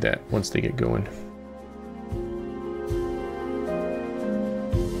alleviate that once they get going.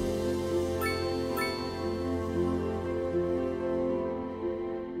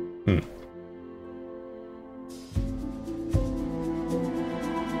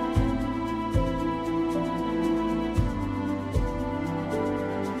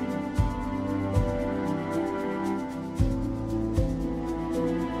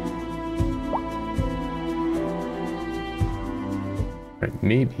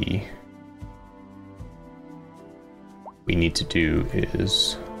 Maybe what we need to do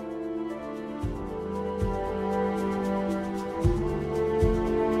is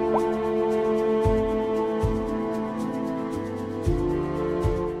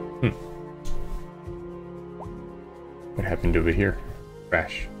what happened over here?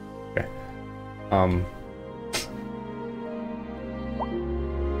 Crash. Okay.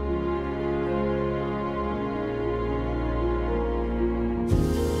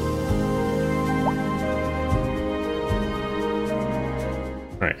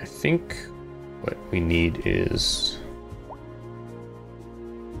 Alright, I think what we need is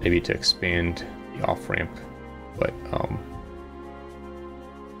maybe to expand the off-ramp, but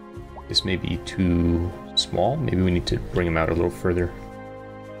this may be too small. Maybe we need to bring them out a little further.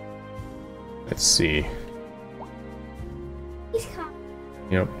 Let's see.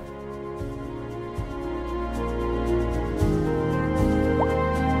 Yep.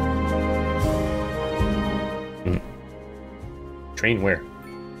 Train where?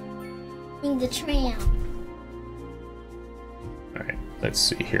 In the tram. Alright, let's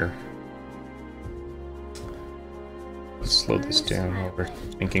see here. Let's slow this down while we're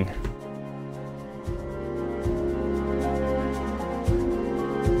thinking.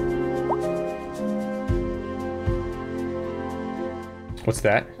 What's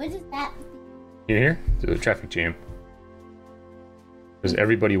that? What is that? You hear? There's a traffic jam. Because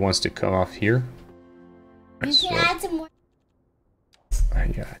everybody wants to come off here. You can add some more.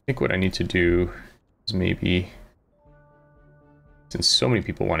 Yeah, I think what I need to do is maybe, since so many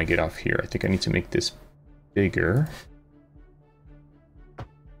people want to get off here, I think I need to make this bigger.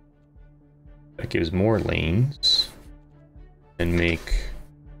 That gives more lanes. And make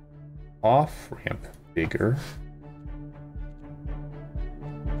off-ramp bigger.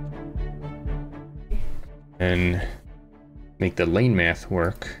 And make the lane math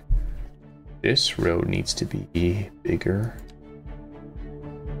work. This road needs to be bigger.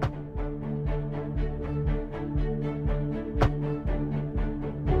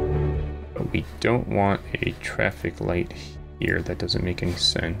 But we don't want a traffic light here. That doesn't make any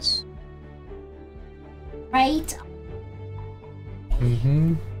sense. Right.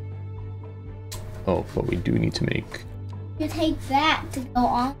 Mm-hmm. Oh, but we do need to make... You take that to go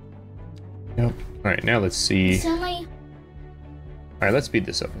on. Yep. Alright, now let's see... So many... Alright, let's speed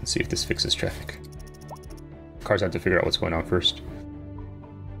this up and see if this fixes traffic. Cars have to figure out what's going on first.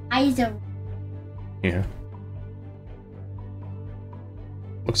 Either. Yeah.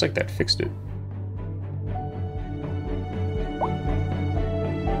 Looks like that fixed it.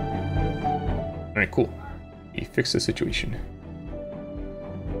 Alright, cool. We fixed the situation.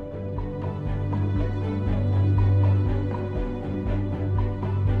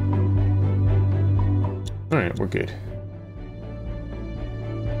 Alright, we're good.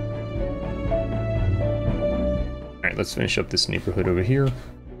 Alright, let's finish up this neighborhood over here,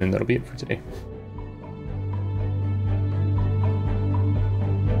 and that'll be it for today.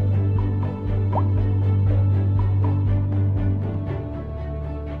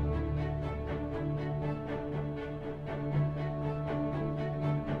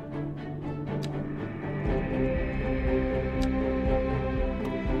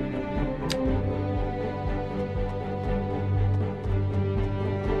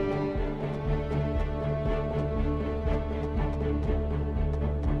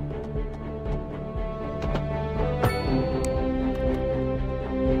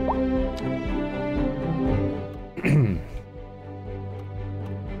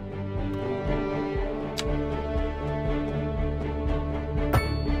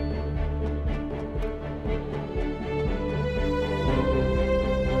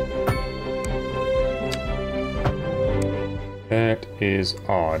 That is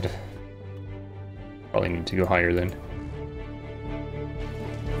odd. Probably need to go higher then.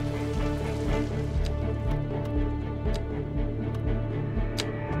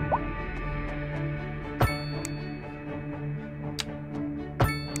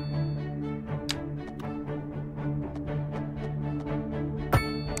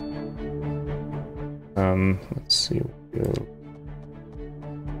 Let's see. We'll go.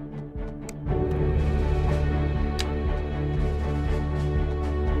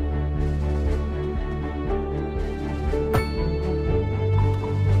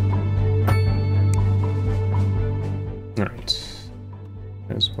 Alright.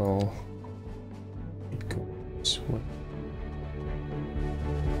 As well. Go this way.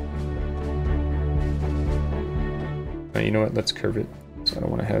 You know what? Let's curve it. So I don't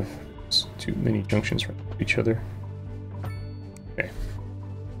want to have too many junctions right to each other. Okay.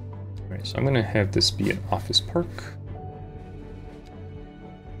 Alright, so I'm going to have this be an office park.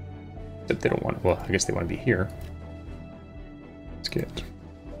 Except they don't want, well, I guess they want to be here. Let's get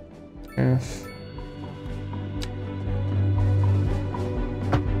F.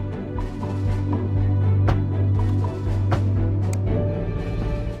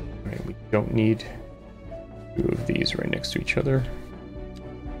 Alright, we don't need two of these right next to each other.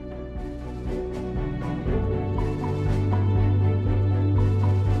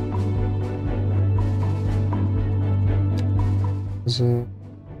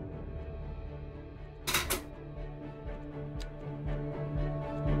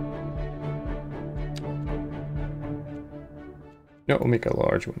 No, we'll make a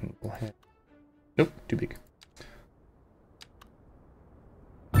large one. We'll have... Nope, too big.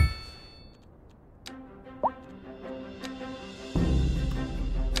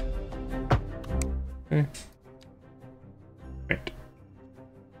 Okay. Right.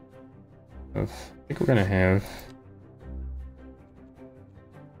 I think we're gonna have...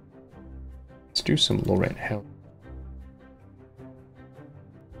 Let's do some low rent house.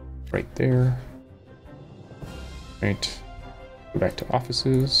 Right there. Right. Go back to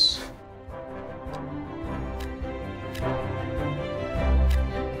offices.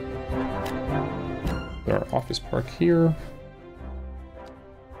 our office park here.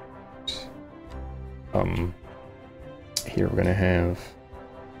 Here we're gonna have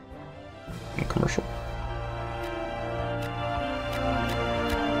a commercial.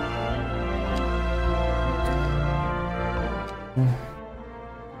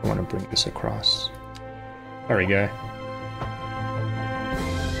 I want to bring this across. Sorry, guy.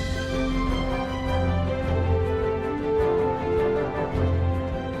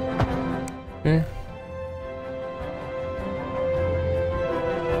 Okay.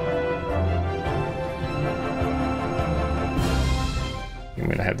 I'm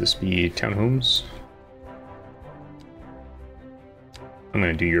gonna have this be townhomes. I'm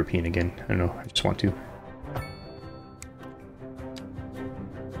gonna do European again. I don't know, I just want to.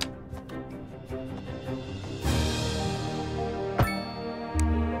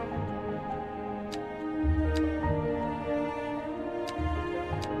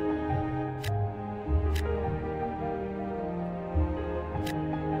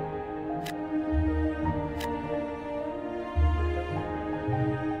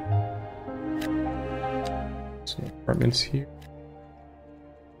 Some apartments here.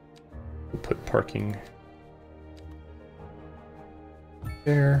 We'll put parking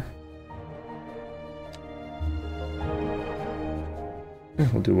there.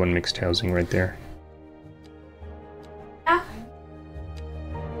 And we'll do one mixed housing right there.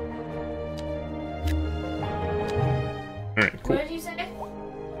 Alright, cool. What did you say?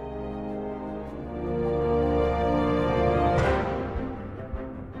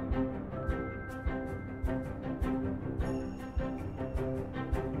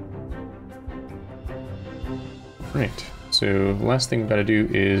 Right, so the last thing we gotta do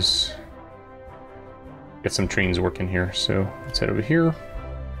is get some trains working here. So let's head over here.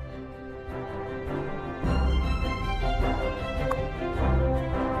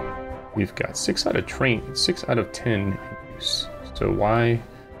 We've got 6 out of 10 in use. So why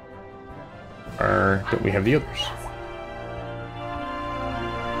don't we have the others?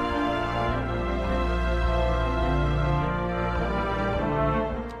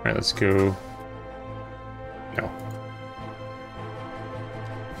 All right, let's go. No.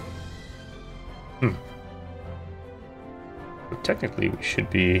 So technically we should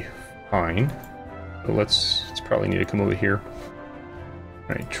be fine. But let's probably need to come over here.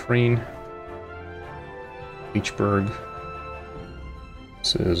 Alright, train. Leechburg.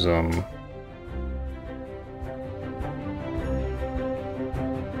 This is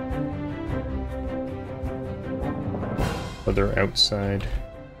other outside.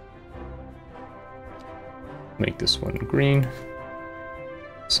 Make this one green.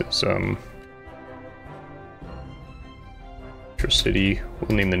 This is City.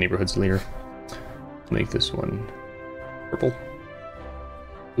 We'll name the neighborhoods later. Make this one purple.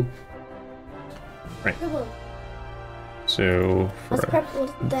 Ooh. Right. So for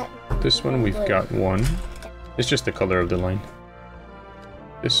this one we've got one. It's just the color of the line.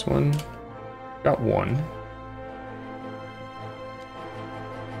 This one got one.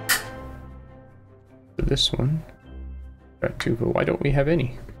 For this one got 2, but why don't we have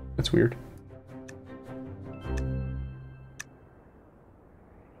any? That's weird.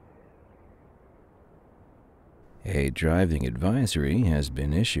 A driving advisory has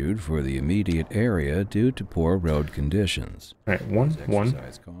been issued for the immediate area due to poor road conditions. Alright, one.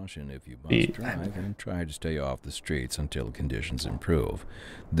 Exercise caution if you must drive and try to stay off the streets until conditions improve.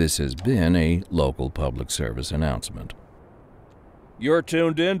 This has been a local public service announcement. You're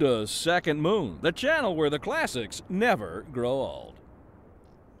tuned in to Second Moon, the channel where the classics never grow old.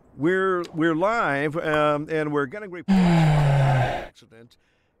 We're live, and we're getting reports of an accident.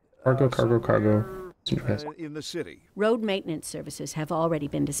 Cargo. In the city. Road maintenance services have already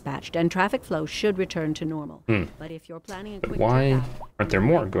been dispatched, and traffic flow should return to normal. But if you're planning a quick why trip out, aren't there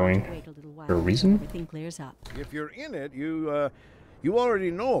more going? wait a little while For a reason? until everything clears up. If you're in it, you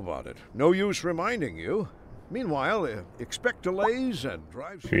already know about it. No use reminding you. Meanwhile, expect delays and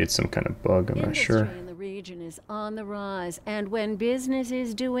drive. Maybe it's some kind of bug, I'm not sure. Industry in the region is on the rise, and when business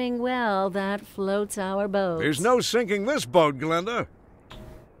is doing well, that floats our boat. There's no sinking this boat, Glenda.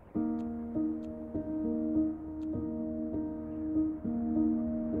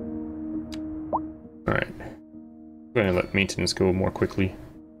 Alright. I'm going to let maintenance go more quickly.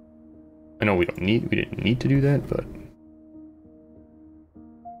 I know we didn't need to do that, but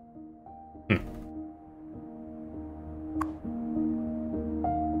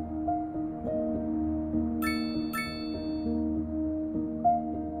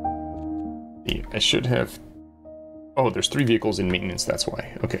yeah, I should have. Oh, there's 3 vehicles in maintenance, that's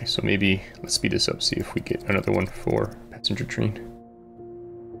why. Okay, so maybe let's speed this up, see if we get another one for passenger train.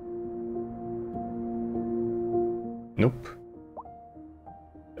 Nope.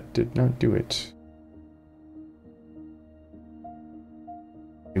 That did not do it.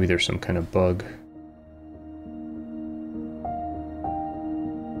 Maybe there's some kind of bug.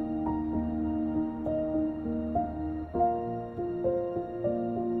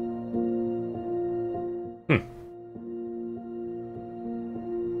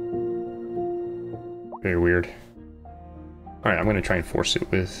 Very weird. Alright, I'm gonna try and force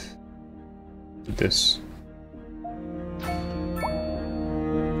it with this.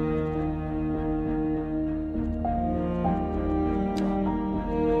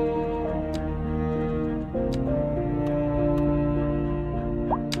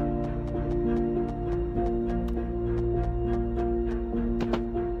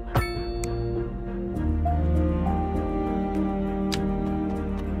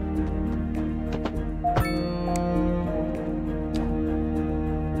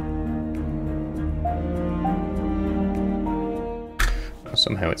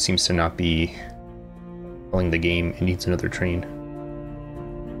 Somehow it seems to not be telling the game it needs another train.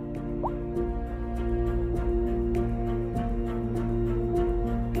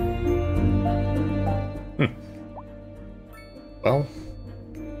 Well,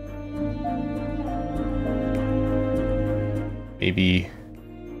 maybe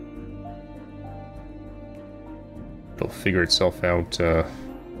it'll figure itself out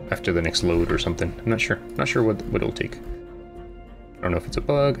after the next load or something. I'm not sure. Not sure what it'll take. I don't know if it's a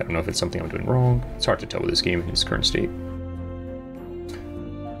bug, I don't know if it's something I'm doing wrong. It's hard to tell with this game in its current state.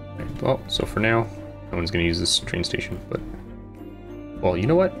 Right, well, so for now, no one's going to use this train station, but... Well, you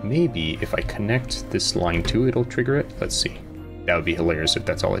know what? Maybe if I connect this line to it, it'll trigger it. Let's see. That would be hilarious if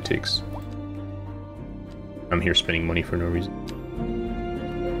that's all it takes. I'm here spending money for no reason.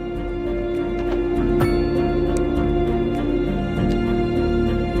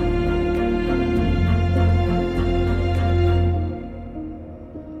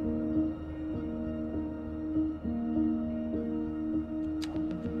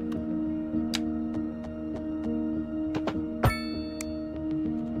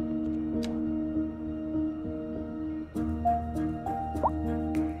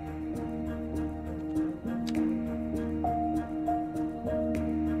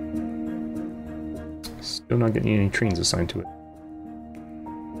 Still not getting any trains assigned to it.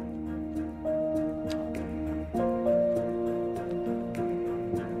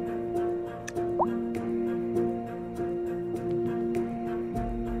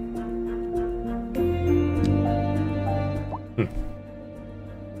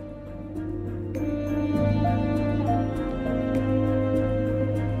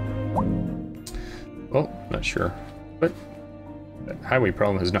 Well, not sure, but that highway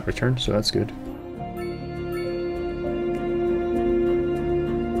problem has not returned, so that's good.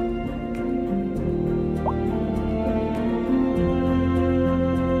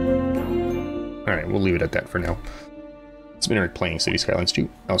 Alright, we'll leave it at that for now. It's been Eric playing City Skylines 2.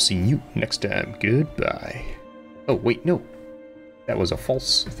 I'll see you next time. Goodbye. Oh, wait, no. That was a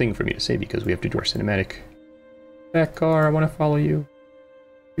false thing for me to say because we have to do our cinematic. Back car, I want to follow you.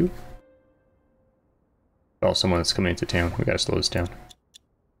 Oh, someone that's coming into town. We gotta slow this down.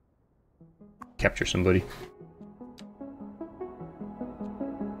 Capture somebody.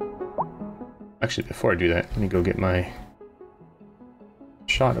 Actually, before I do that, let me go get my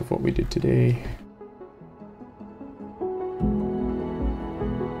shot of what we did today.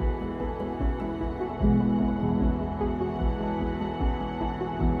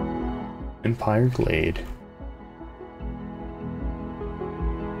 Empire Glade.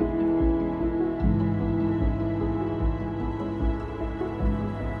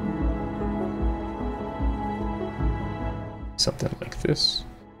 Something like this.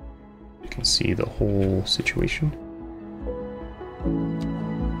 You can see the whole situation.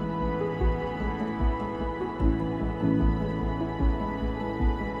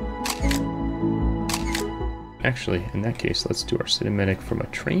 Actually, in that case, let's do our cinematic from a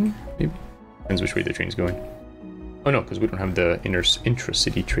train, maybe? Depends which way the train's going. Oh no, because we don't have the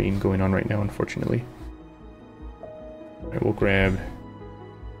intra-city train going on right now, unfortunately. Alright, we'll grab...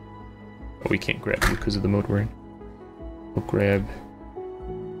 Oh, we can't grab you because of the mode we're in. We'll grab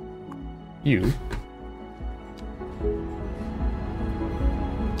you.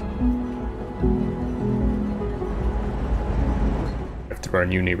 Through our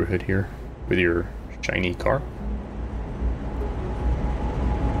new neighborhood here with your shiny car.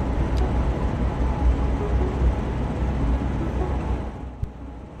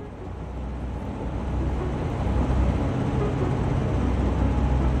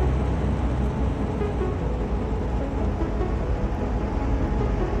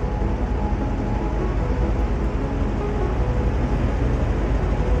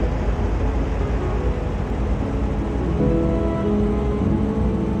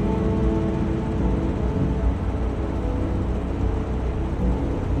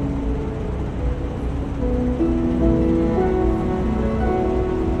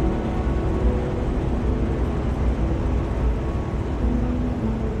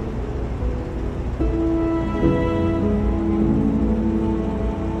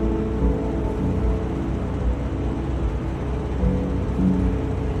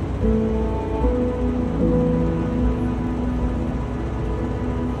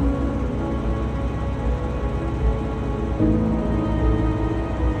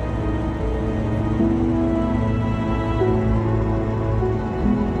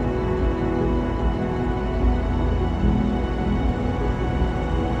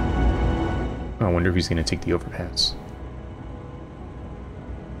 wonder if he's going to take the overpass.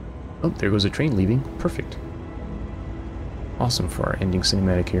 Oh, there goes a train leaving. Perfect. Awesome for our ending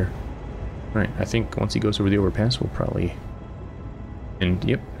cinematic here. Alright, I think once he goes over the overpass, we'll probably... And,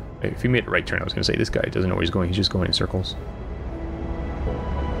 yep, if he made a right turn, I was going to say, this guy doesn't know where he's going, he's just going in circles.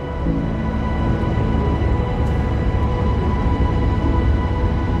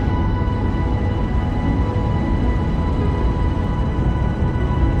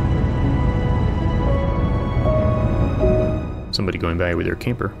 Somebody going by with their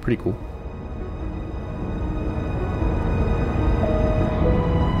camper, pretty cool.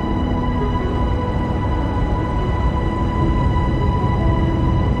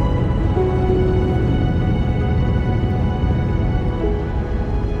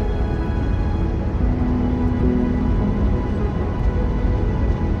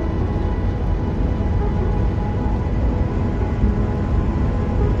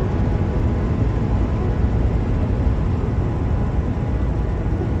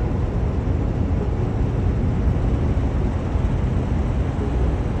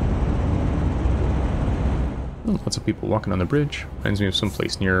 Lots of people walking on the bridge. Reminds me of some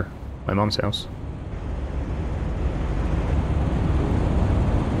place near my mom's house.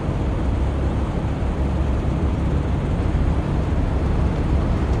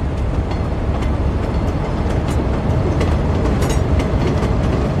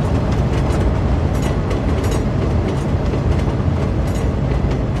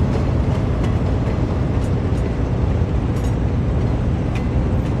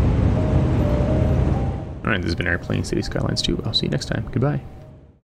 Alright, this has been Airplane City Skylines 2. I'll see you next time. Goodbye.